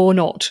or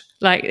not?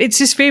 Like, it's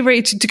just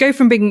very, to go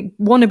from being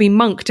wannabe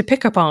monk to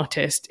pickup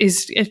artist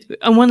is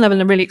on one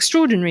level a really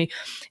extraordinary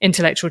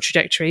intellectual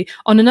trajectory.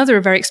 On another,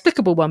 a very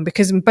explicable one,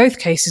 because in both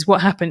cases,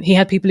 what happened, he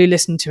had people who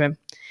listened to him.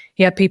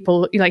 He had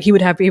people, like he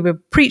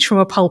would preach from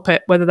a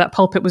pulpit, whether that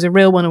pulpit was a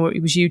real one or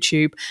it was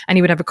YouTube, and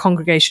he would have a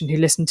congregation who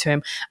listened to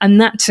him. And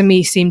that to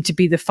me seemed to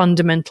be the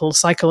fundamental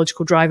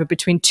psychological driver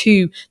between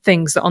two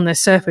things that on their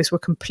surface were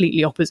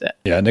completely opposite.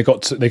 Yeah, and they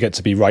get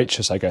to be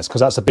righteous, I guess,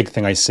 because that's a big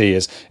thing I see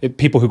is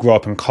people who grow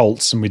up in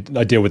cults, and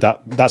I deal with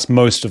that. That's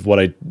most of what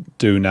I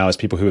do now is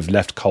people who have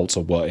left cults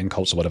or were in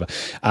cults or whatever.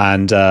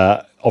 And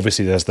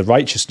obviously there's the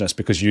righteousness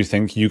because you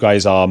think you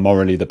guys are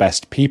morally the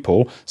best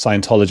people.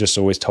 Scientologists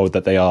are always told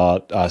that they are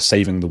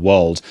saving the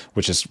world,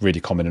 which is really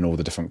common in all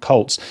the different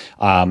cults.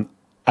 And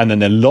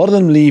then a lot of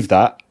them leave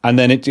that. And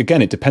then it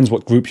depends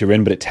what group you're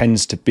in, but it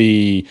tends to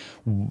be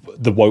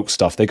the woke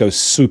stuff. They go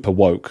super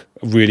woke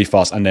really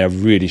fast and they're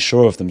really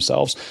sure of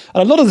themselves.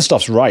 And a lot of the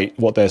stuff's right,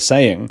 what they're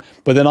saying.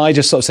 But then I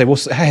just sort of say,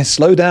 well, hey,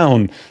 slow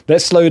down.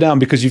 Let's slow down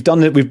because you've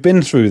done it. We've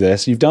been through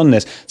this. You've done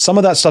this. Some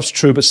of that stuff's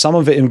true, but some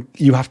of it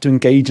you have to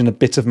engage in a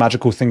bit of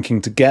magical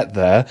thinking to get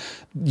there.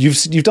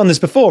 You've done this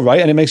before, right?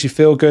 And it makes you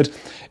feel good.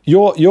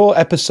 Your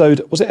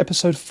episode, was it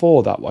episode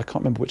 4? That I can't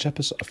remember which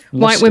episode.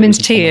 White Women's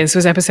Tears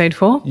was episode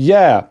 4.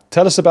 Yeah.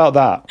 Tell us about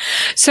that.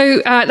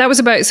 So that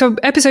was so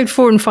episode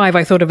 4 and 5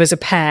 I thought of as a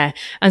pair.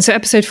 And so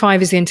episode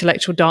 5 is the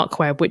intellectual dark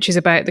web, which is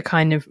about the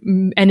kind of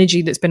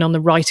energy that's been on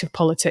the right of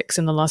politics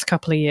in the last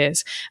couple of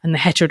years and the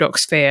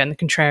heterodox sphere and the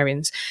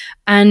contrarians.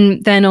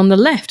 And then on the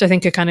left, I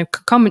think a kind of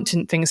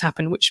concomitant thing has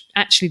happened, which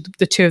actually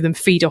the two of them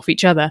feed off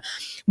each other,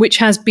 which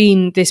has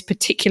been this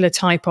particular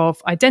type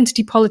of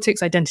identity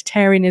politics,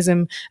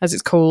 identitarianism, as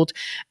it's called,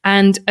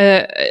 and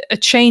a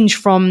change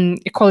from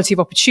equality of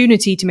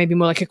opportunity to maybe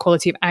more like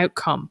equality of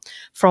outcome,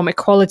 from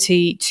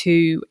equality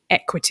to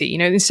equity. You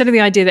know, instead of the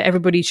idea that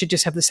everybody should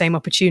just have the same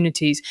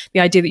opportunities, the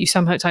idea that you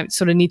sometimes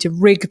sort of need to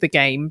rig the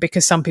game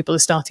because some people are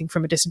starting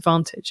from a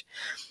disadvantage.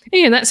 And,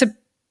 you know, that's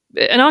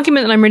an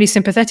argument that I'm really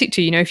sympathetic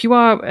to. You know, if you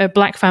are a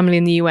black family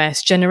in the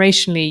US,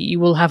 generationally, you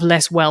will have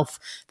less wealth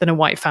than a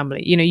white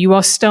family. You know, you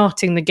are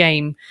starting the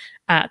game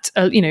at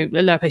a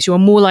lower pace. You are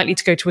more likely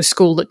to go to a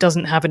school that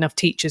doesn't have enough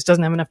teachers,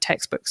 doesn't have enough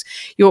textbooks.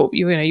 You're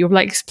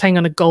like playing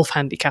on a golf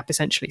handicap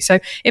essentially. So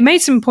it made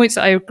some points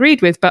that I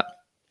agreed with, but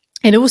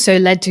it also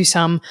led to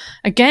some,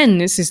 again,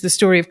 this is the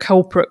story of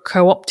corporate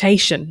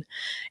co-optation.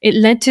 It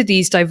led to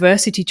these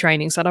diversity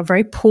trainings that are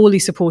very poorly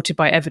supported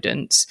by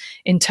evidence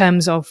in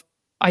terms of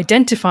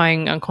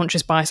identifying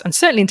unconscious bias and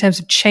certainly in terms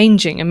of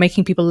changing and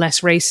making people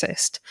less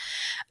racist.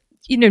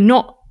 You know,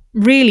 not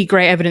really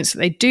great evidence that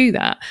they do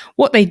that.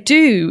 What they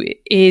do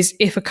is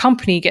if a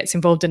company gets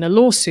involved in a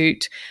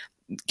lawsuit,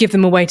 give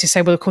them a way to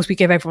say, well, of course, we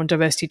give everyone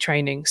diversity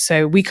training,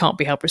 so we can't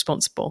be held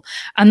responsible.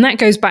 And that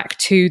goes back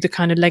to the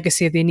kind of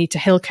legacy of the Anita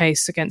Hill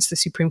case against the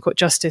Supreme Court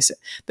Justice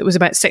that was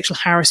about sexual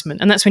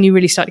harassment. And that's when you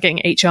really start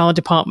getting HR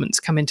departments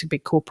come into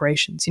big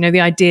corporations. You know,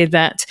 the idea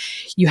that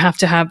you have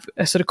to have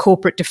a sort of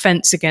corporate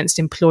defense against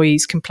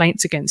employees'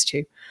 complaints against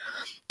you.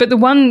 But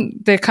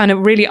the kind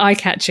of really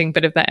eye-catching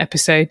bit of that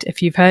episode,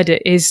 if you've heard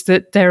it, is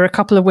that there are a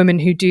couple of women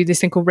who do this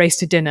thing called Race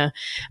to Dinner.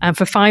 And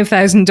for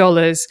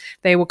 $5,000,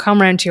 they will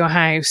come round to your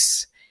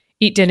house,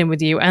 eat dinner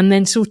with you, and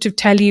then sort of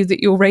tell you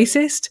that you're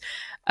racist.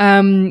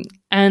 And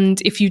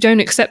if you don't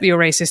accept that you're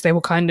racist, they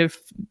will kind of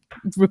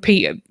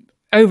repeat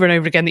over and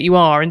over again that you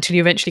are until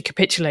you eventually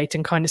capitulate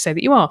and kind of say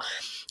that you are.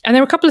 And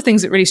there were a couple of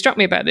things that really struck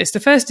me about this. The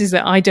first is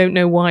that I don't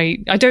know why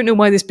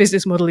this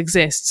business model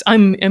exists.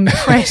 I'm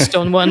impressed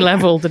on one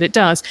level that it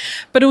does,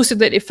 but also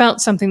that it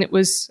felt something that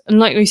was, and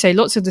like we say,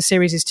 lots of the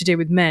series is to do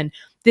with men.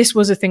 This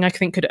was a thing I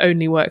think could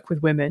only work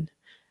with women.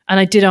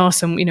 And I did ask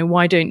them, you know,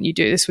 why don't you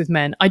do this with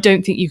men? I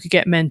don't think you could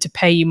get men to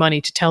pay you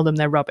money to tell them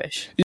they're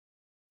rubbish.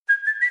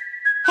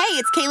 Hey,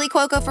 it's Kaylee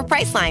Cuoco for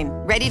Priceline.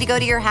 Ready to go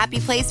to your happy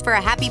place for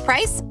a happy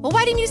price? Well,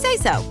 why didn't you say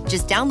so?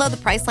 Just download the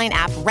Priceline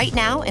app right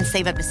now and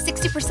save up to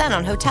 60%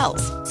 on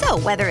hotels. So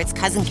whether it's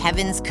Cousin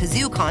Kevin's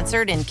Kazoo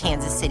Concert in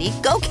Kansas City,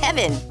 go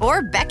Kevin,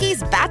 or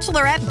Becky's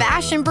Bachelorette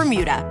Bash in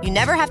Bermuda, you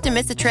never have to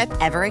miss a trip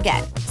ever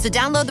again. So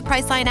download the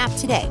Priceline app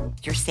today.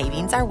 Your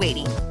savings are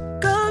waiting.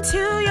 Go to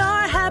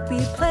your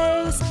happy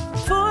place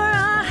for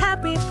a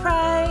happy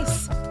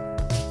price.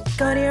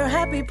 Go to your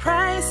happy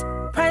price,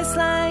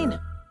 Priceline.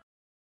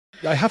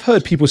 I have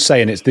heard people say,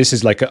 and this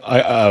is like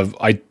I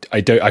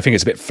think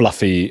it's a bit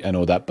fluffy and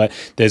all that, but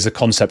there's a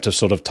concept of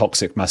sort of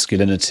toxic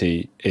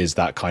masculinity is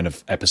that kind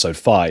of episode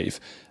 5,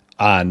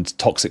 and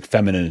toxic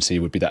femininity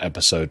would be that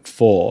episode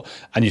 4.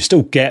 And you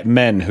still get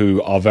men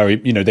who are very,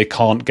 you know, they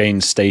can't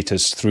gain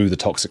status through the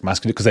toxic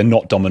masculinity because they're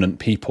not dominant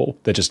people.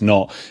 They're just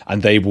not,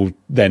 and they will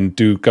then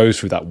go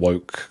through that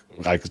woke,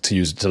 like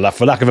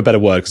for lack of a better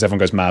word, because everyone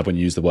goes mad when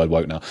you use the word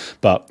woke now,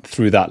 but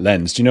through that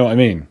lens. Do you know what I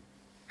mean?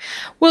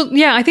 Well,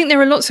 yeah, I think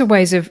there are lots of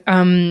ways of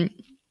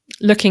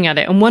looking at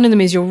it. And one of them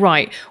is, you're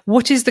right.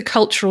 What is the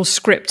cultural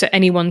script at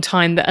any one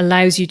time that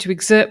allows you to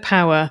exert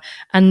power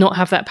and not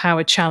have that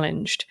power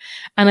challenged?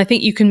 And I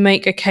think you can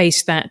make a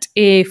case that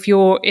if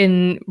you're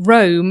in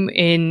Rome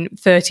in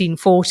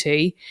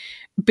 1340,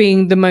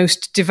 being the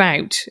most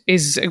devout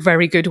is a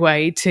very good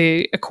way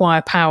to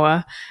acquire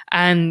power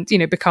and, you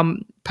know,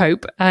 become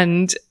pope,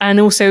 and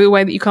also a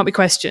way that you can't be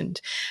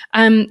questioned.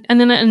 And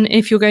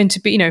if you're going to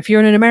be, you know, if you're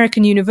in an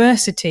American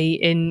university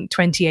in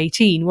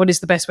 2018, what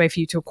is the best way for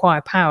you to acquire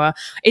power?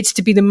 It's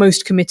to be the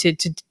most committed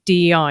to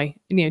DEI,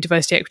 you know,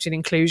 diversity, equity, and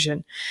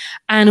inclusion.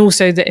 And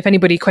also that if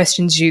anybody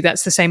questions you,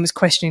 that's the same as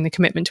questioning the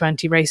commitment to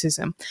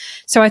anti-racism.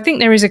 So I think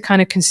there is a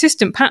kind of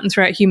consistent pattern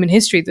throughout human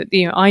history that,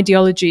 you know,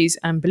 ideologies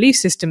and belief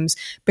systems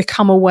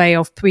become a way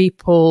of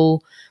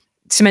people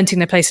cementing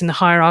their place in the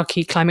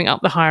hierarchy, climbing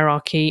up the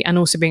hierarchy, and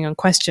also being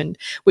unquestioned,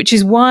 which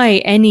is why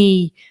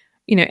any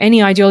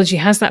ideology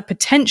has that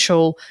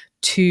potential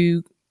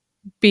to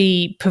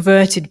be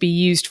perverted, be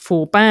used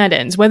for bad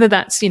ends, whether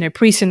that's, you know,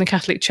 priests in the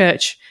Catholic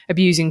Church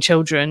abusing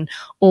children,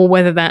 or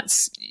whether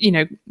that's, you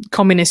know,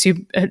 communists who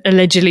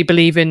allegedly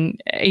believe in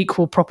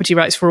equal property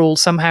rights for all,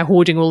 somehow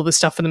hoarding all of the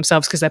stuff for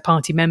themselves because they're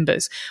party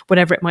members,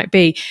 whatever it might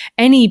be.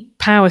 Any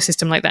power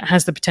system like that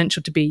has the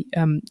potential to be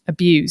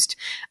abused.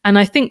 And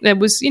I think there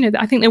was, you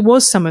know,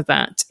 some of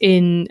that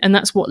and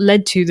that's what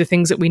led to the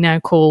things that we now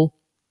call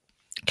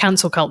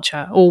cancel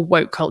culture or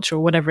woke culture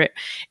or whatever it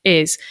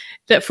is,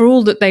 that for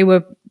all that they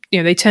were, you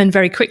know, they turned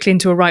very quickly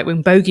into a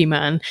right-wing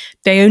bogeyman.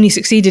 They only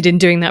succeeded in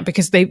doing that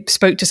because they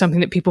spoke to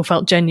something that people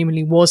felt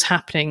genuinely was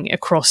happening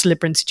across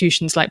liberal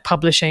institutions like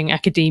publishing,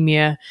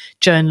 academia,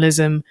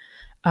 journalism.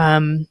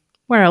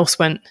 Where else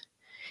went?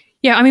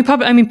 Yeah, I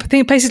mean,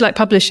 places like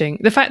publishing.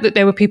 The fact that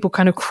there were people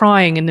kind of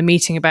crying in the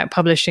meeting about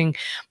publishing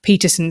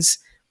Peterson's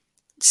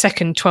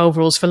second 12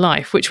 Rules for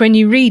Life, which when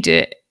you read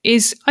it,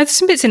 there's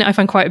some bits in it I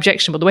find quite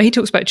objectionable. The way he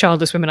talks about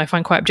childless women I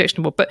find quite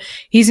objectionable, but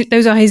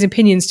those are his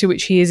opinions to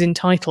which he is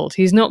entitled.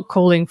 He's not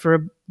calling for a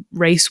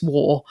race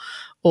war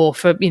or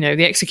for, you know,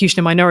 the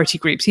execution of minority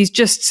groups. He's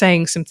just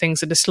saying some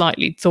things that are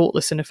slightly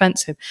thoughtless and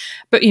offensive.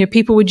 But, you know,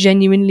 people were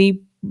genuinely,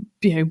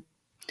 you know,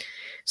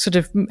 sort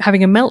of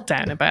having a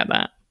meltdown about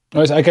that.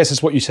 I guess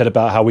it's what you said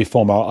about how we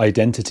form our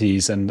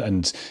identities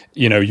and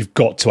you know, you've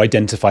got to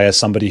identify as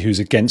somebody who's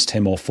against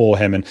him or for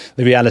him. And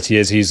the reality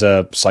is he's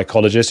a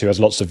psychologist who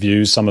has lots of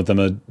views. Some of them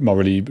are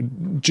morally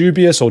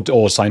dubious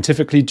or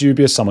scientifically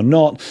dubious. Some are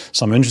not.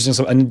 Some are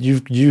interesting. And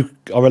you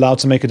are allowed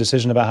to make a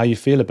decision about how you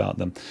feel about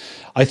them.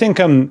 I think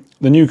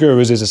the New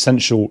Gurus is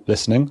essential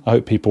listening. I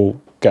hope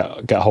people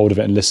get hold of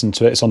it and listen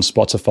to it. It's on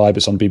Spotify, but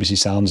it's on BBC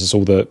Sounds. It's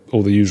all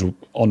the usual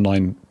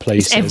online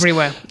places. It's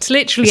everywhere. It's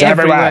literally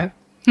everywhere.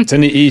 It's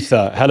in the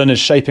ether. Helen is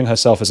shaping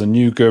herself as a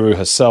new guru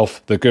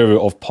herself, the guru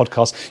of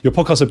podcasts. Your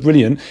podcasts are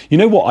brilliant. You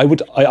know what?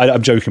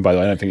 I'm joking, by the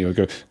way. I don't think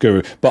you're a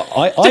guru. But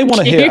I want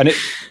to hear, and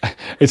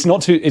it's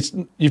not too. It's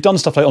you've done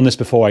stuff like on this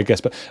before, I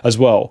guess, but as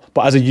well.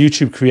 But as a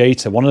YouTube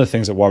creator, one of the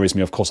things that worries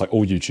me, of course, like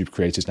all YouTube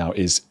creators now,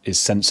 is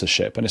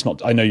censorship. And it's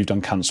not. I know you've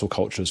done cancel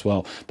culture as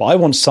well, but I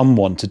want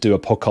someone to do a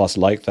podcast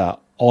like that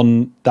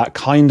on that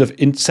kind of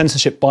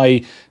censorship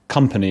by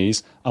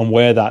companies and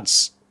where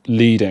that's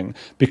leading.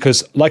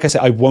 Because, like I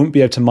said, I won't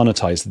be able to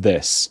monetize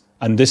this.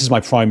 And this is my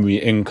primary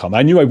income.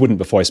 I knew I wouldn't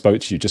before I spoke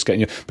to you, just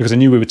getting you, because I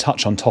knew we would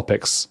touch on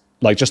topics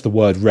like just the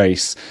word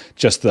race,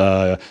 just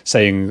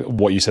saying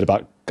what you said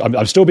about,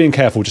 I'm still being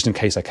careful just in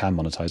case I can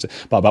monetize it,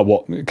 but about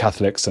what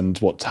Catholics and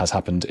what has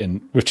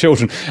happened with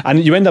children.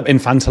 And you end up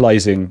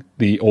infantilizing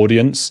the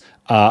audience.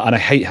 And I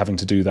hate having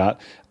to do that.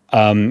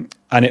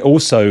 And it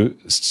also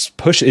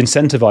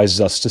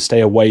incentivizes us to stay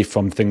away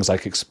from things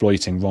like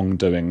exploiting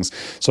wrongdoings.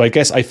 So I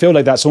guess I feel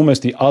like that's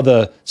almost the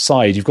other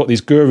side. You've got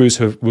these gurus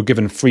who were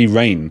given free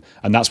reign,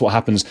 and that's what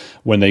happens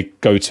when they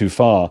go too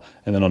far.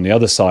 And then on the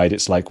other side,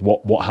 it's like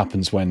what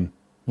happens when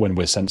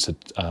we're censored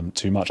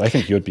too much. I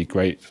think you'd be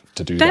great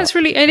to do that.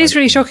 It is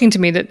really shocking to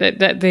me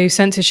that the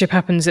censorship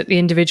happens at the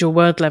individual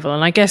word level.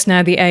 And I guess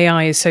now the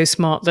AI is so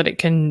smart that it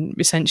can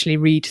essentially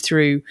read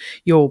through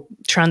your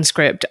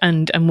transcript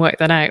and work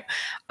that out.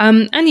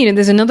 And,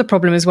 there's another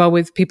problem as well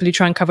with people who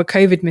try and cover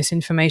COVID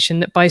misinformation,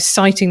 that by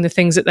citing the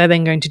things that they're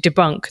then going to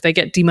debunk, they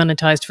get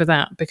demonetized for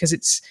that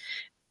because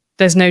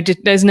there's no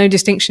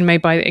distinction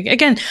made by,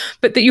 again,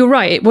 but that you're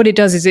right. What it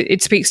does is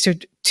it speaks to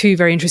two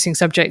very interesting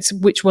subjects,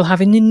 which will have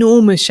an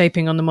enormous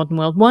shaping on the modern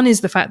world. One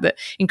is the fact that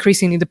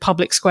increasingly the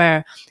public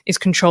square is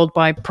controlled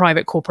by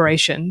private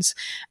corporations.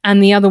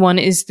 And the other one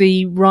is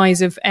the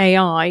rise of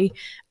AI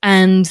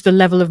and the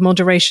level of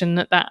moderation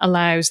that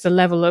allows, the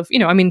level of,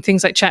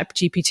 things like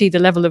ChatGPT, the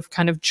level of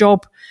kind of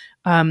job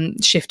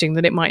shifting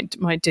that it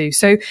might do.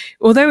 So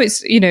although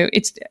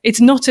it's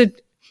not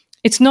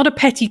a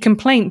petty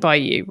complaint by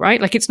you,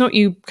 right? Like, it's not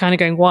you kind of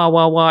going,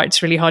 wah,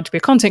 it's really hard to be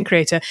a content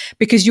creator,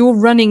 because you're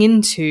running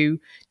into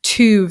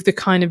two of the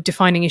kind of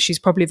defining issues,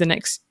 probably the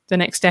next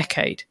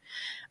decade.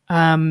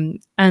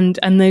 And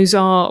those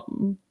are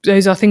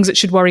things that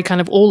should worry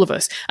kind of all of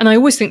us. And I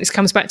always think this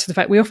comes back to the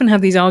fact we often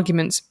have these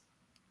arguments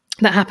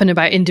that happen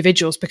about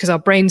individuals because our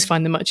brains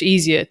find them much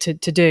easier to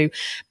do.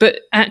 But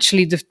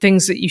actually the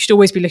things that you should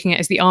always be looking at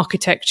is the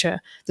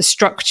architecture, the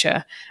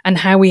structure, and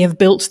how we have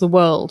built the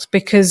world.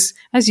 Because,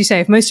 as you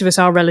say, if most of us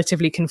are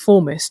relatively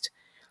conformist,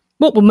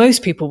 what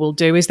most people will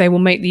do is they will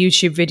make the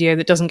YouTube video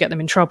that doesn't get them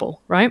in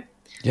trouble, right?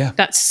 Yeah.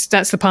 That's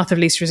the path of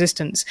least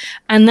resistance.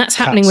 And that's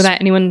happening without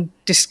anyone,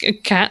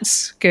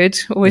 cats, good,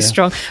 always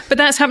strong. But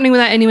that's happening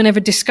without anyone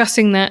ever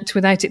discussing that,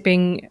 without it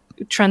being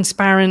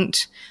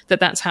transparent that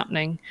that's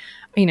happening.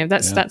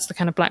 That's the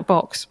kind of black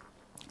box.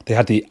 They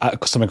had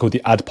something called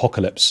the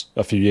adpocalypse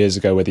a few years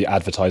ago, where the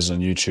advertisers on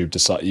YouTube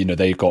decided,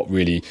 they got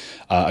really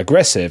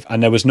aggressive,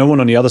 and there was no one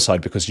on the other side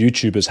because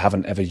YouTubers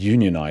haven't ever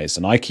unionized.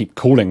 And I keep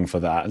calling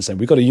for that and saying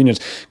we've got to unionize,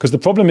 because the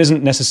problem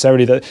isn't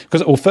necessarily that.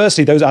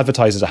 Firstly, those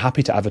advertisers are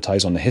happy to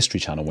advertise on the History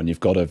Channel when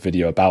you've got a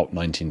video about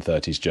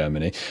 1930s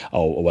Germany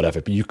or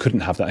whatever, but you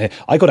couldn't have that here.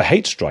 I got a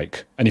hate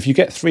strike, and if you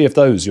get 3 of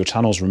those, your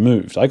channel's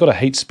removed. I got a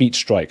hate speech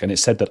strike, and it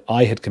said that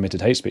I had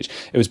committed hate speech.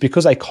 It was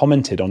because I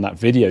commented on that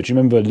video. Do you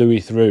remember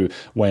Louis Theroux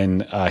when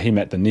he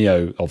met the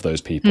neo of those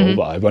people,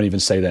 but I won't even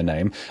say their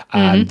name,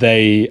 and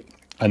they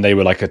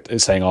were like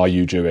saying, "Are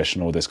you Jewish?"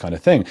 and all this kind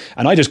of thing.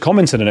 And I just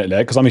commented on it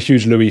there because I'm a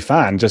huge Louis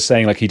fan, just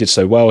saying like he did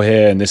so well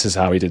here, and this is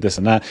how he did this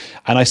and that.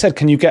 And I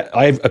said,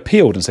 I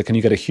appealed and said, can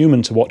you get a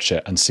human to watch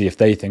it and see if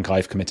they think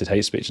I've committed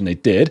hate speech? And they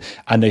did,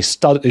 and they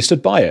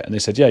stood by it, and they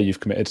said, yeah,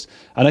 you've committed.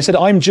 And I said,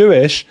 I'm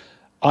Jewish.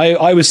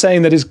 I was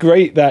saying that it's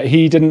great that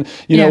he didn't,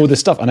 all this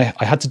stuff. And I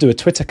had to do a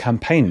Twitter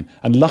campaign.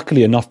 And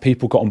luckily enough,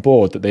 people got on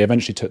board that they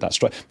eventually took that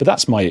strike. But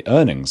that's my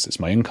earnings. It's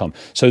my income.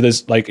 So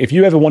there's like, if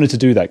you ever wanted to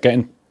do that,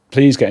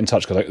 please get in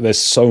touch, because there's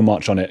so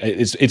much on it.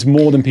 It's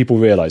more than people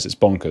realize. It's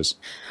bonkers.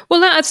 Well,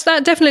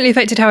 that definitely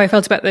affected how I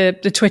felt about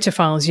the Twitter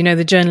files.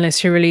 The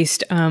journalists who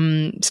released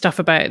stuff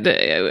about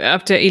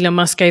after Elon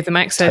Musk gave them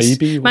access.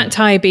 Matt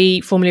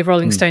Taibbi, formerly of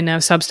Rolling Stone, now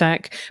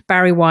Substack.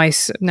 Barry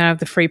Weiss, now of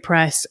the Free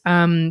Press.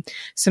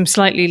 Some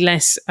slightly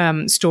less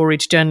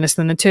storied journalists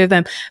than the two of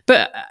them.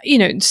 But,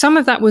 some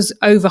of that was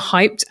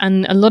overhyped,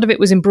 and a lot of it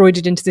was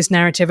embroidered into this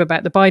narrative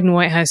about the Biden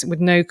White House with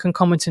no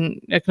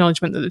concomitant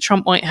acknowledgement that the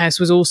Trump White House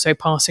was also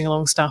passing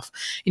along stuff,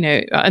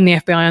 and the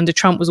FBI under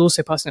Trump was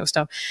also passing along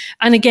stuff.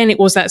 And again, it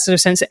was that sort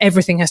of sense that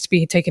everything has to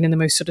be taken in the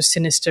most sort of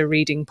sinister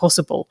reading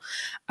possible.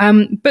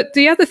 But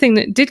the other thing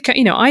that did,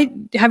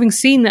 having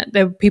seen that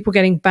there were people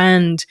getting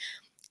banned,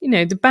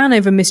 the ban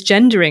over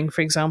misgendering,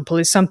 for example,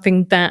 is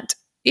something that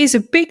is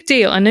a big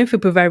deal. I know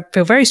people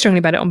feel very strongly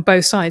about it on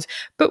both sides,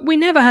 but we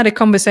never had a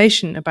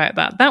conversation about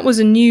that. That was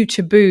a new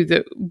taboo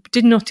that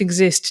did not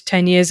exist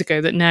 10 years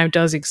ago that now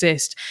does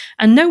exist.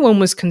 And no one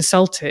was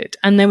consulted.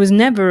 And there was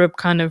never a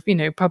kind of,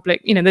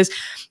 public,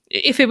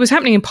 if it was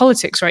happening in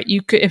politics, right,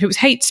 if it was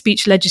hate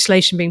speech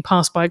legislation being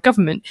passed by a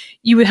government,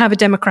 you would have a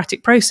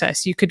democratic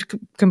process. You could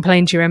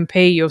complain to your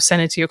MP, your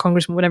senator, your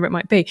congressman, whatever it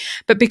might be.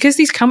 But because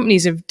these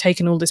companies have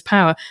taken all this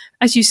power,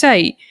 as you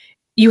say,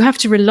 you have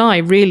to rely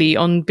really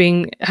on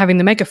having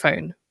the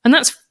megaphone. And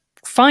that's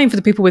fine for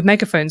the people with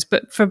megaphones,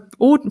 but for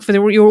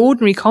your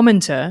ordinary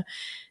commenter,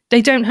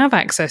 they don't have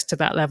access to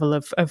that level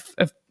of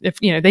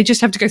they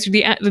just have to go through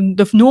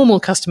the normal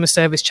customer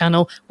service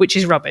channel, which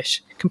is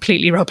rubbish,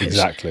 completely rubbish.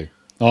 Exactly.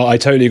 Oh, I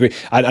totally agree.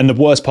 And the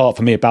worst part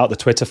for me about the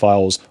Twitter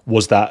files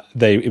was that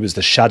it was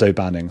the shadow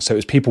banning. So it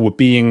was people were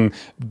being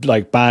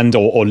like banned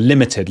or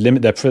limited.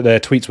 Their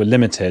tweets were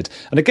limited.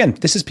 And again,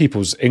 this is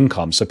people's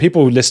income. So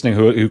people listening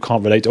who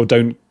can't relate or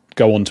don't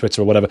go on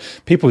Twitter or whatever,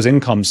 people's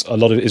incomes, a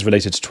lot of it is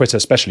related to Twitter,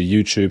 especially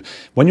YouTube.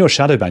 When you're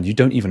shadow banned, you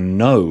don't even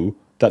know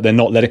that they're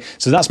not letting.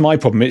 So that's my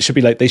problem. It should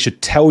be like they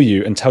should tell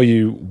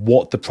you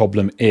what the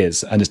problem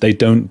is. And if they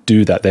don't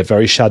do that, they're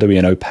very shadowy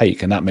and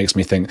opaque. And that makes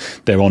me think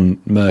they're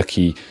on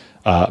murky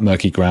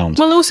ground.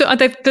 Well, also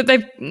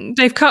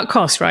they've cut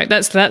costs, right?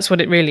 That's what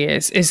it really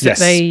is. Is that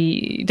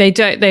they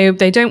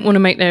don't want to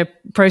make their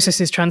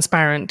processes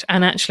transparent,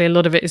 and actually a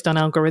lot of it is done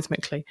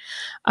algorithmically.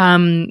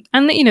 And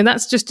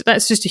that's just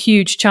a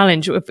huge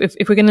challenge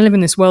if we're going to live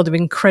in this world of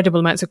incredible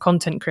amounts of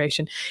content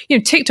creation.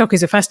 TikTok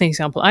is a fascinating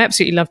example. I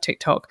absolutely love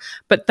TikTok,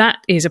 but that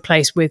is a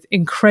place with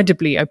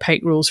incredibly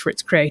opaque rules for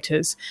its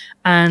creators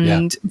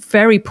and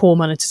very poor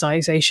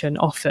monetization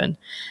often.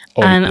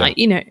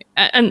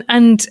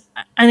 And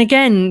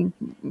again,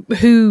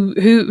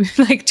 who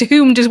like, to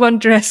whom does one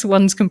address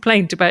one's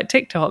complaint about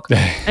TikTok?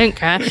 I don't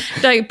care.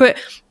 But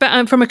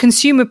from a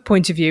consumer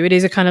point of view, it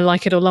is a kind of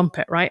like it or lump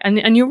it, right?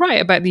 And you're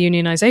right about the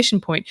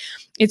unionization point.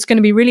 It's going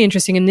to be really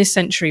interesting in this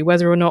century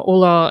whether or not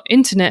all our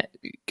internet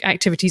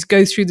activities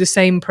go through the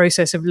same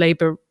process of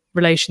labor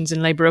relations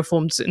and labor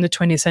reforms in the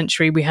 20th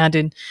century we had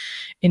in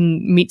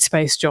meat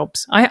space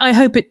jobs. I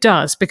hope it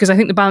does, because I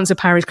think the balance of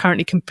power is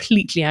currently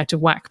completely out of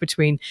whack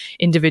between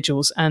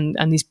individuals and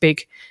these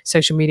big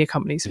social media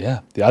companies. Yeah,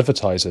 the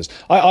advertisers.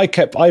 I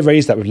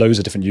raised that with loads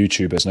of different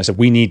YouTubers, and I said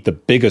we need the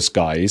biggest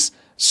guys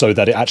so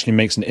that it actually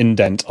makes an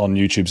indent on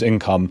YouTube's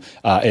income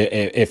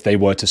if they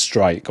were to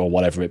strike or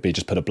whatever it be,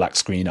 just put a black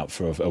screen up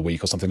for a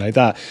week or something like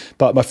that.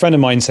 But my friend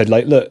of mine said,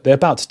 like, look, they're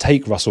about to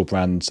take Russell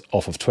Brand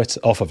off of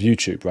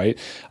YouTube, right?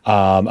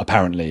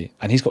 Apparently,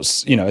 and he's got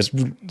 6 million.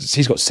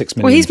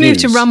 Well, he's views.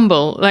 moved to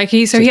Rumble, I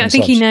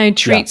think he now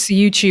treats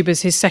YouTube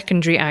as his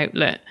secondary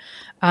outlet.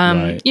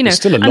 Right. There's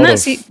still a lot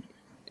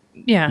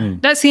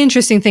that's the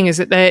interesting thing, is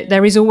that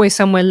there is always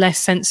somewhere less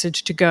censored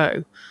to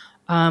go.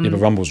 But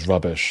Rumble's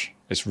rubbish.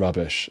 It's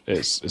rubbish.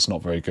 It's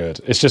not very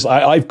good. It's just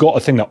I've got a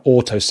thing that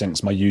auto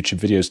syncs my YouTube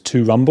videos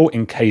to Rumble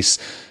in case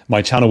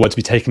my channel were to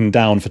be taken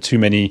down for too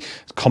many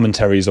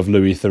commentaries of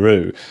Louis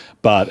Theroux.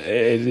 But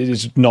it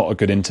is not a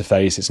good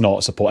interface. It's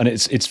not support, and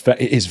it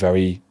is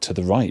very to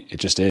the right. It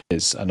just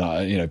is, and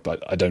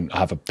but I don't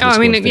have a.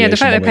 The fact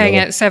they're paying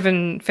out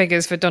 7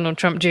 figures for Donald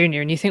Trump Jr.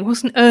 and you think,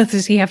 what on earth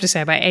does he have to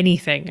say about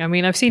anything? I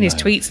mean, I've seen his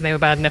tweets and they were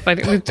bad enough. I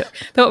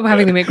thought of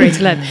having them at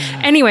greater length.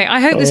 Anyway, I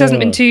hope this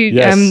hasn't been too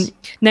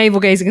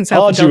navel-gazing and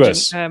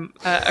self-indulgent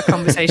a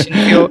conversation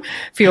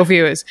for your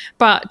viewers.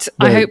 But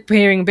I hope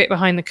hearing a bit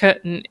behind the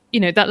curtain,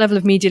 that level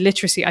of media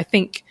literacy, I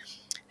think,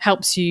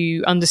 helps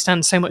you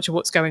understand so much of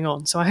what's going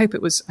on. So I hope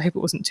it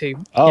wasn't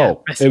too.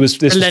 This was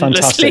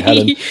fantastic,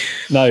 Helen.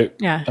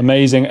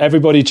 Amazing.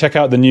 Everybody check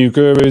out The New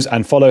Gurus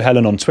and follow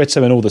Helen on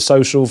Twitter and all the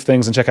social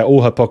things, and check out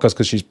all her podcasts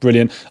because she's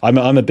brilliant.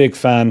 I'm a big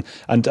fan.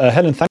 And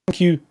Helen,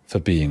 thank you for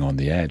being on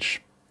The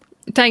Edge.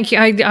 Thank you.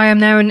 I am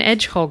now an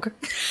edge hog.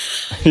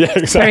 Yeah,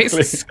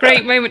 exactly. It's a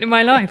great moment in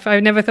my life. I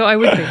never thought I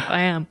would be.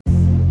 I am.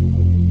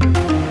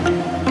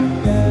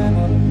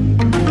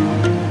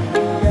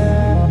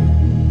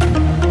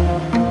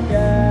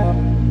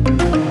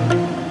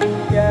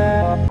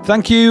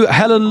 Thank you,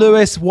 Helen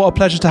Lewis. What a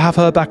pleasure to have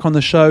her back on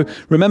the show.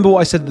 Remember what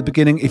I said at the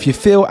beginning. If you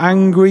feel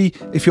angry,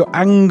 if you're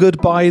angered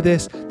by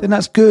this, then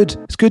that's good.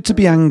 It's good to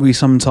be angry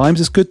sometimes.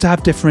 It's good to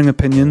have differing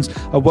opinions.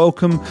 I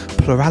welcome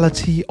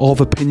plurality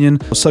of opinion.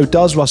 So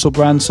does Russell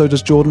Brand, so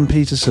does Jordan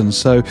Peterson.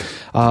 So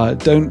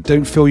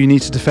don't feel you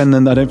need to defend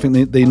them. I don't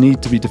think they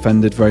need to be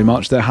defended very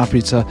much. They're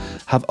happy to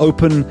have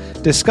open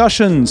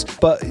discussions.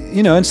 But,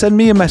 and send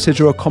me a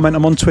message or a comment.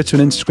 I'm on Twitter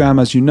and Instagram,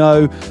 as you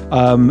know.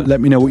 Let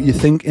me know what you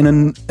think in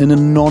a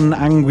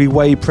non-angry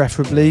way,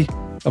 preferably.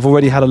 I've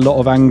already had a lot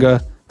of anger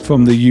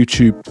from the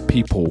YouTube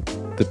people,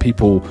 the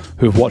people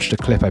who have watched a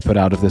clip I put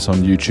out of this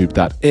on YouTube,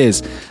 that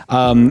is.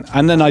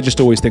 And then I just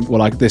always think,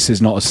 this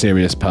is not a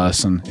serious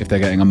person if they're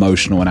getting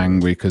emotional and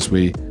angry because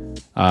we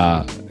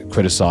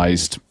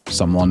criticised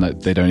someone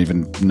that they don't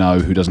even know,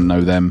 who doesn't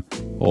know them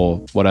or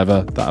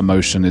whatever. That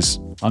emotion is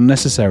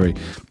unnecessary.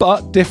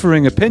 But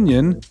differing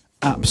opinion,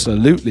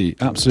 absolutely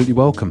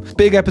welcome.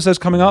 Big episodes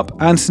coming up.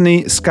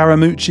 Anthony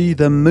Scaramucci,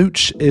 the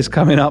Mooch, is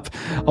coming up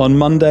on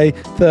Monday.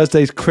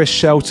 Thursday's Chris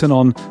Shelton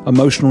on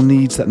emotional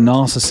needs that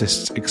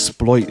narcissists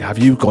exploit. Have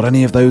you got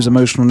any of those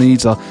emotional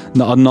needs? Are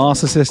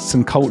narcissists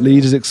and cult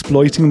leaders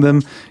exploiting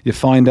them? You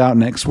find out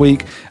next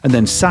week. And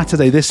then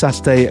this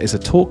Saturday is a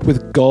Talk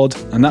with God,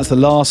 and that's the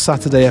last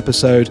Saturday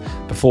episode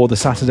before the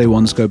Saturday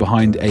ones go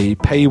behind a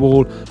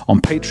paywall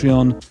on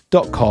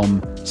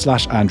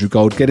patreon.com/Andrew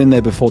Gold. Get in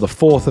there before the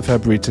 4th of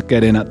February to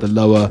get in at the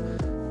lower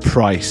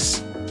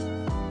price.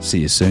 See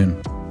you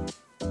soon.